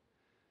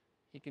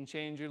 He can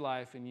change your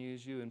life and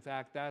use you. In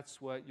fact, that's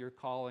what your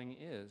calling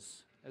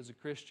is as a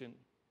Christian.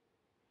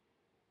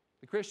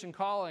 The Christian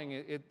calling,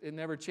 it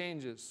never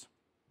changes.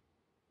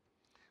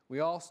 We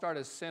all start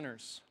as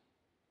sinners.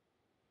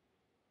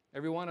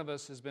 Every one of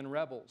us has been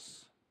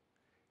rebels.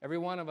 Every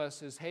one of us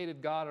has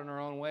hated God in our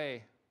own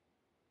way.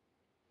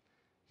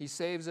 He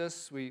saves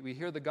us. We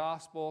hear the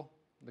gospel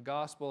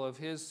of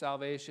his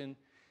salvation.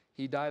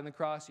 He died on the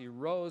cross. He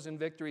rose in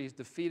victory. He's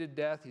defeated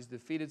death. He's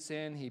defeated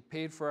sin. He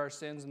paid for our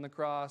sins on the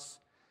cross.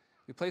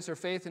 We place our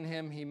faith in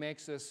him. He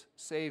makes us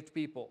saved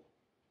people.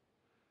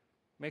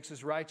 Makes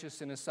us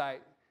righteous in his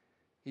sight.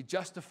 He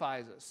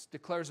justifies us,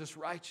 declares us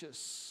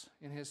righteous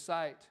in his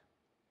sight.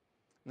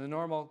 In the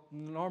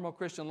normal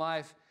Christian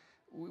life,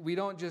 we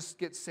don't just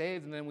get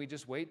saved and then we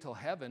just wait till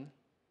heaven.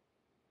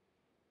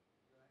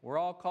 We're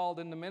all called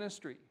into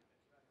ministry.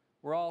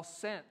 We're all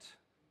sent.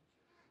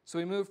 So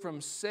we move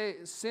from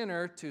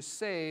sinner to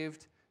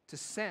saved to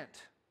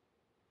sent.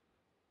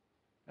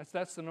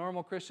 That's the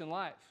normal Christian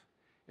life.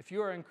 If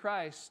you are in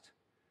Christ,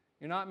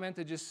 you're not meant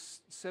to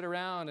just sit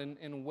around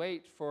and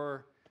wait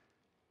for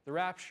the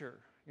rapture.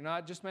 You're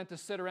not just meant to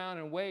sit around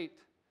and wait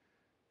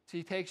till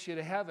he takes you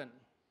to heaven.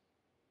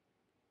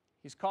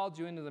 He's called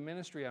you into the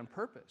ministry on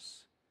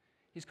purpose.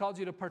 He's called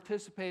you to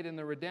participate in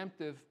the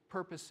redemptive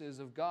purposes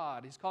of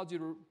God. He's called you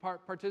to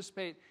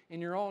participate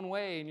in your own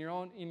way, in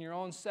your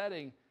own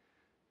setting,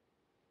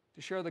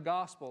 to share the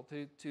gospel,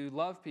 to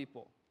love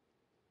people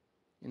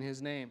in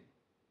his name.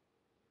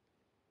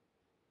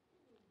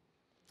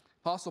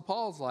 Apostle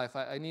Paul's life,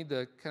 I need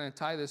to kind of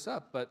tie this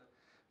up, but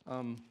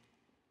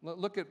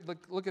look at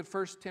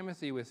 1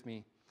 Timothy with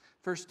me.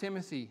 1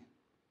 Timothy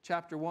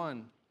chapter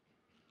 1,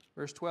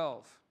 verse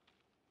 12.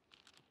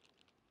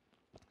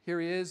 Here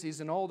he is.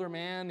 He's an older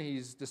man.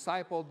 He's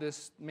discipled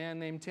this man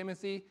named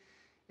Timothy,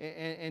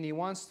 and he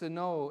wants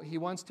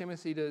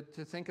Timothy to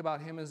think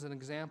about him as an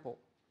example.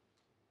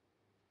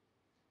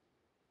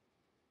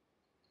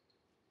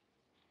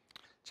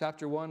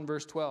 Chapter 1,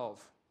 verse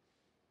 12.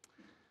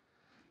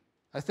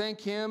 I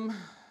thank him,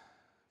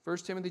 1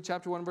 Timothy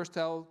chapter 1, verse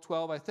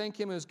 12, I thank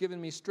him who has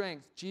given me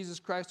strength, Jesus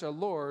Christ our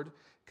Lord,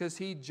 because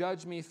he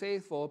judged me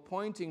faithful,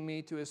 appointing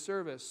me to his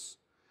service.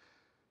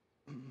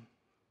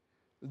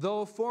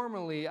 Though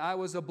formerly I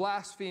was a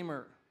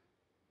blasphemer,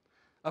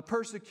 a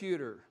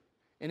persecutor,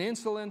 an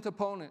insolent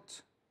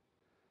opponent,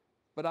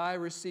 but I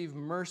received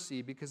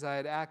mercy because I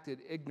had acted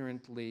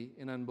ignorantly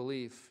in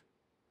unbelief.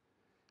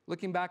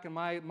 Looking back in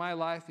my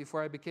life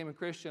before I became a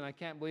Christian, I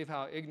can't believe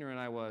how ignorant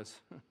I was,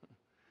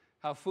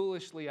 how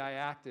foolishly I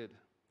acted.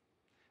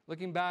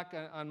 Looking back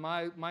on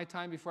my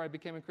time before I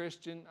became a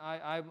Christian,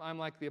 I'm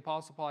like the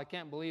Apostle Paul. I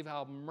can't believe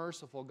how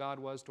merciful God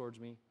was towards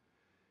me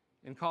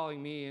in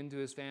calling me into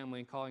his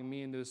family and calling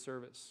me into his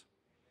service.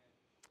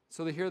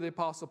 So here the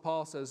Apostle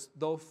Paul says,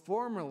 though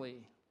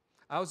formerly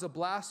I was a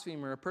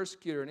blasphemer, a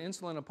persecutor, an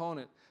insolent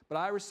opponent, but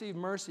I received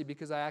mercy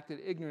because I acted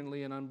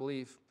ignorantly in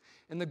unbelief.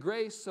 And the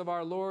grace of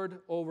our Lord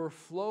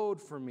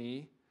overflowed for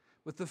me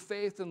with the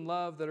faith and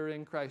love that are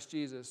in Christ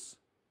Jesus.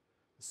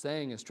 The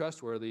saying is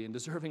trustworthy and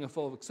deserving of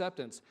full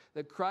acceptance,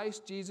 that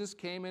Christ Jesus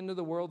came into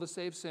the world to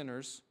save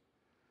sinners,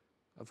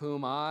 of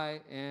whom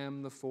I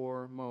am the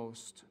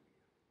foremost.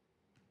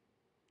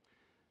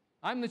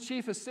 I'm the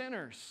chief of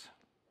sinners.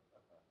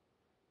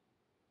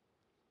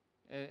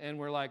 And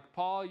we're like,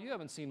 Paul, you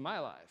haven't seen my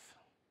life.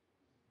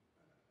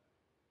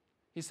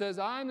 He says,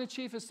 I'm the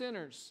chief of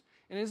sinners.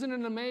 And isn't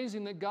it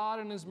amazing that God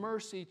in his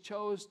mercy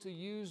chose to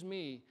use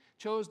me,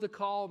 chose to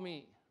call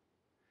me?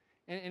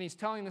 And he's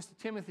telling this to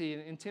Timothy.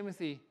 And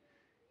Timothy,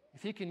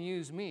 if he can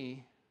use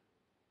me,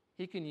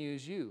 he can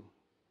use you.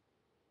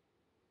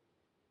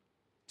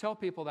 Tell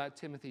people that,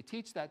 Timothy.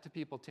 Teach that to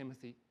people,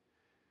 Timothy.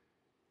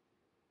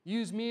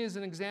 Use me as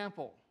an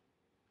example.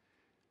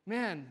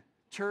 Man,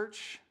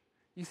 church,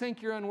 you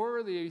think you're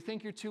unworthy or you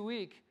think you're too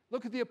weak.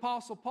 Look at the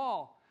Apostle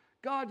Paul.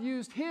 God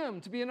used him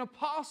to be an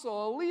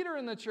apostle, a leader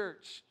in the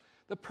church.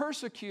 The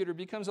persecutor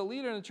becomes a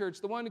leader in the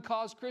church, the one who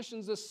caused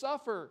Christians to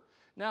suffer.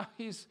 Now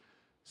he's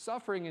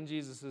suffering in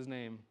Jesus'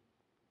 name.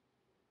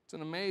 It's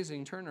an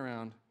amazing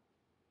turnaround.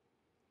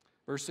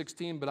 Verse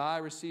 16, but I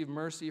receive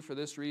mercy for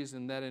this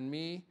reason, that in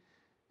me,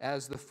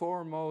 as the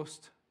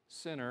foremost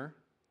sinner,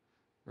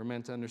 we're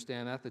meant to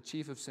understand that, the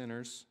chief of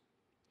sinners,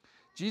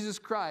 Jesus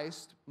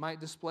Christ might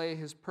display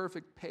his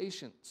perfect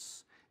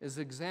patience as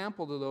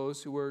example to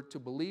those who were to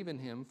believe in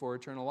him for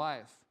eternal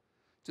life.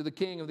 To the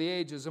King of the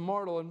ages,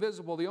 immortal,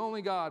 invisible, the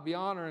only God, be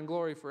honor and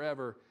glory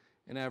forever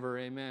and ever.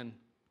 Amen.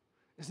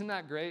 Isn't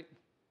that great?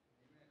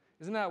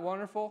 Isn't that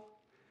wonderful?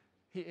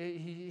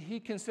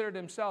 He considered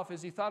himself,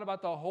 as he thought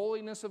about the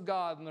holiness of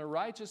God and the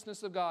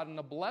righteousness of God and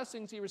the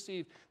blessings he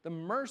received, the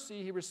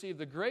mercy he received,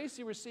 the grace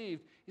he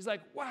received. He's like,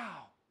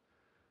 wow,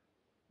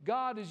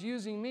 God is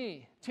using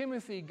me.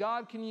 Timothy,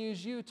 God can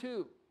use you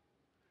too.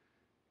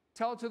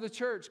 Tell it to the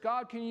church.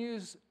 God can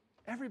use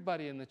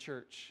everybody in the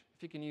church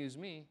if he can use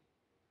me.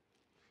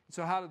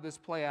 So how did this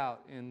play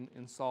out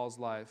in Saul's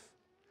life?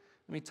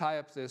 Let me tie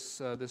up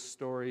this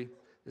story,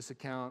 this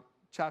account.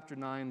 Chapter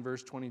 9,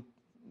 verse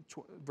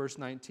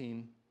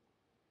 19.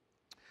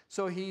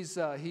 So he's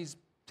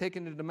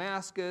taken to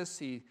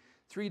Damascus.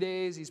 3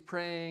 days he's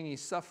praying,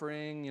 he's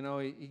suffering. You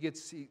know,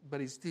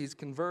 but he's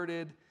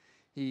converted.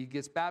 He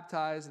gets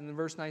baptized. And in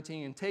verse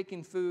 19, and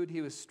taking food,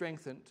 he was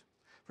strengthened.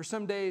 For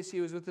some days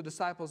he was with the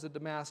disciples at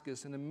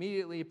Damascus, and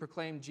immediately he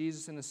proclaimed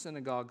Jesus in the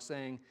synagogue,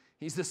 saying,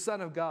 he's the Son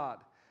of God.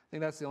 I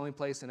think that's the only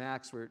place in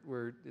Acts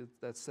where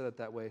that's said it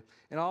that way.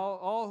 And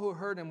all who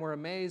heard him were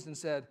amazed and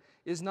said,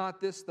 is not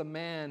this the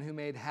man who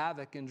made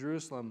havoc in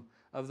Jerusalem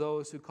of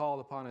those who called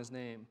upon his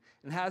name?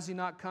 And has he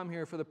not come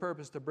here for the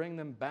purpose to bring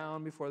them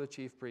bound before the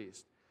chief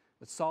priest?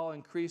 But Saul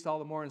increased all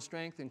the more in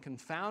strength and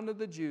confounded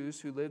the Jews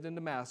who lived in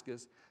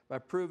Damascus by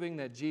proving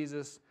that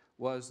Jesus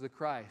was the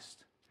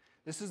Christ.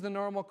 This is the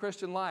normal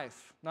Christian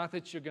life. Not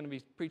that you're going to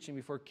be preaching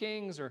before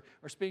kings or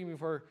speaking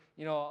before,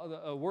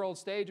 a world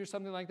stage or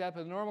something like that,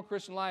 but the normal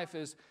Christian life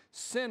is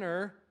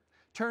sinner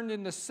turned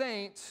into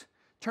saint,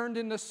 turned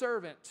into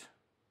servant.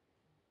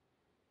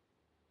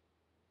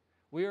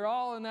 We are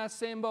all in that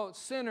same boat,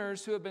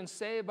 sinners who have been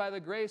saved by the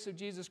grace of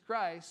Jesus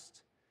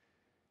Christ.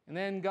 And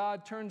then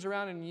God turns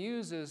around and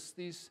uses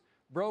these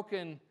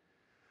broken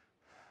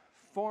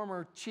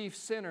former chief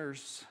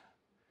sinners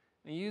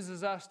and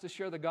uses us to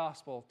share the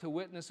gospel, to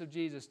witness of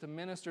Jesus, to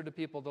minister to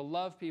people, to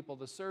love people,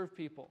 to serve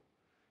people.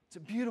 It's a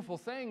beautiful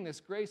thing, this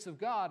grace of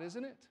God,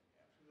 isn't it?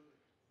 Absolutely.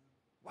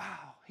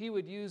 Wow, he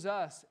would use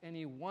us, and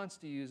he wants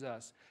to use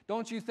us.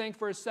 Don't you think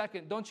for a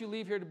second, don't you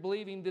leave here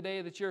believing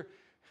today that you're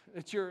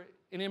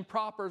an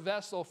improper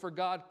vessel for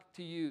God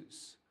to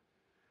use.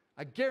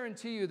 I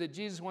guarantee you that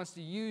Jesus wants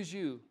to use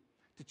you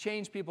to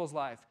change people's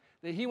life.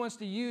 That he wants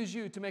to use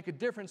you to make a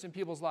difference in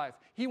people's life.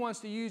 He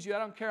wants to use you. I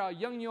don't care how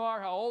young you are,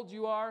 how old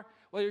you are.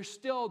 Well, you're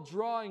still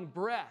drawing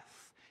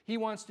breath. He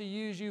wants to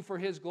use you for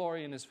his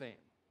glory and his fame.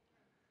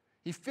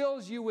 He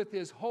fills you with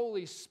his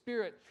Holy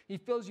Spirit. He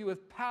fills you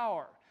with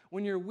power.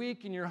 When you're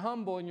weak and you're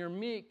humble and you're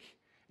meek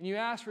and you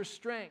ask for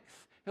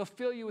strength, he'll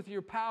fill you with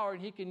your power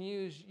and he can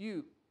use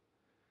you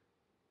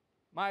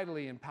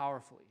mightily and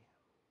powerfully.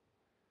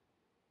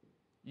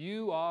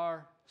 You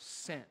are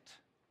sent.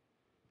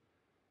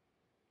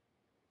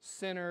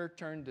 Sinner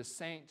turned to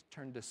saint,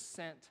 turned to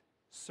sent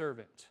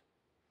servant.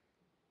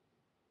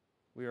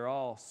 We are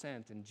all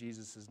sent in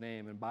Jesus'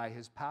 name, and by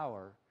his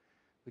power,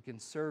 we can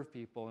serve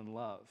people in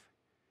love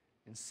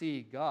and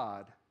see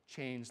God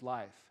change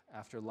life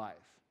after life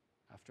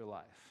after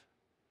life.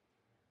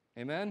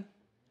 Amen? Amen.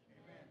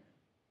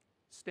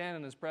 Stand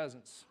in his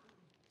presence.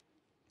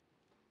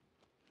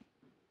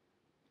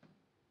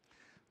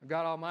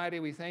 God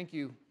Almighty, we thank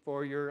you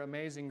for your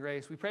amazing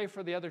grace. We pray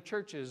for the other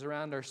churches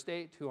around our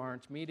state who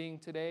aren't meeting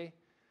today.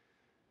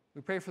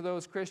 We pray for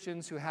those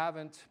Christians who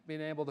haven't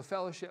been able to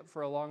fellowship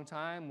for a long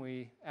time.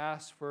 We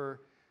ask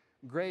for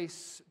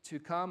grace to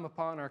come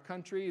upon our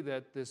country,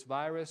 that this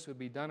virus would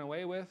be done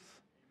away with.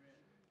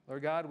 Amen.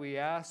 Lord God, we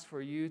ask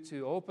for you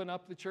to open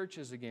up the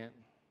churches again.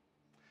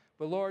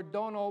 But Lord,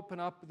 don't open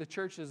up the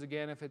churches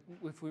again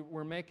if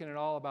we're making it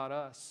all about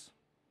us.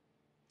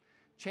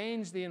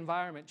 Change the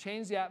environment,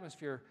 change the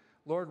atmosphere.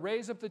 Lord,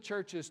 raise up the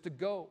churches to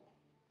go.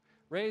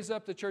 Raise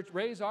up the church,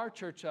 raise our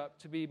church up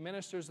to be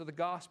ministers of the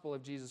gospel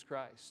of Jesus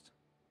Christ.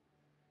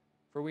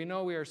 For we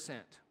know we are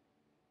sent.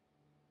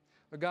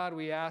 But God,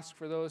 we ask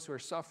for those who are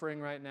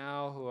suffering right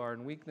now, who are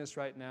in weakness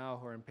right now,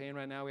 who are in pain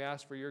right now. We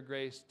ask for your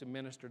grace to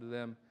minister to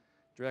them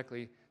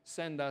directly.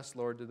 Send us,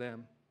 Lord, to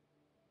them.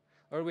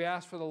 Lord, we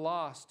ask for the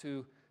lost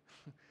who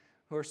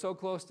are so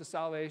close to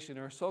salvation,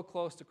 or so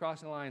close to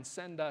crossing the line.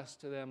 Send us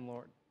to them,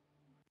 Lord.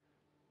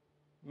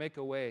 Make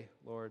a way,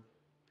 Lord.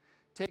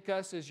 Take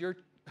us as your,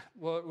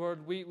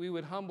 Lord, we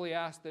would humbly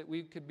ask that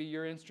we could be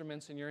your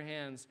instruments in your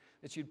hands,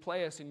 that you'd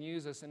play us and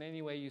use us in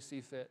any way you see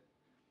fit.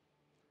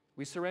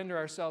 We surrender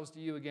ourselves to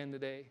you again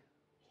today.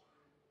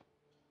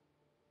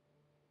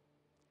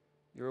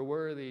 You're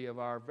worthy of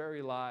our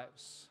very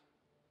lives,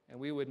 and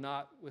we would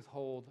not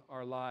withhold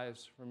our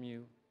lives from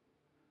you.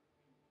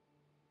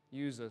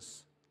 Use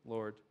us,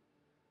 Lord,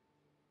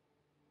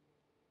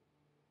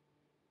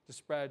 to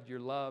spread your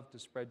love, to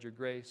spread your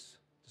grace,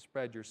 to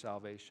spread your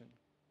salvation.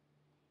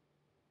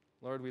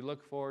 Lord, we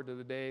look forward to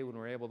the day when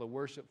we're able to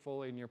worship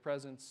fully in your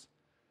presence.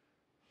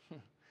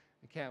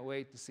 I can't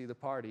wait to see the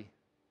party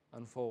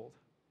unfold.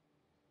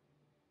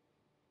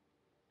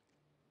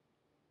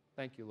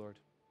 Thank you, Lord.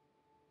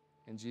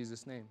 In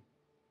Jesus' name,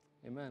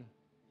 amen.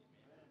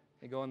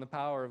 Hey, go in the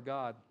power of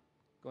God.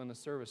 Go in the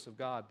service of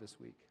God this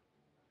week.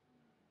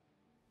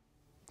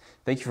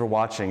 Thank you for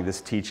watching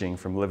this teaching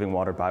from Living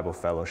Water Bible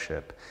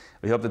Fellowship.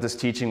 We hope that this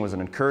teaching was an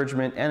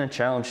encouragement and a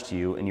challenge to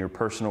you in your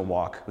personal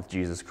walk with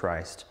Jesus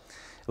Christ.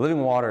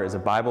 Living Water is a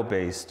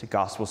Bible-based,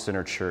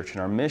 gospel-centered church,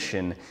 and our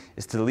mission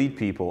is to lead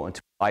people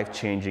into a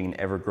life-changing and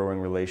ever-growing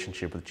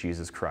relationship with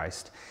Jesus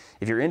Christ.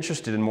 If you're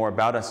interested in more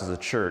about us as a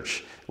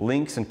church,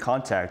 links and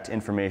contact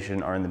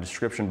information are in the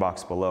description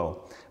box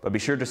below. But be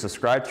sure to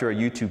subscribe to our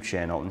YouTube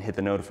channel and hit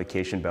the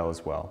notification bell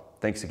as well.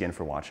 Thanks again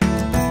for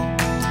watching.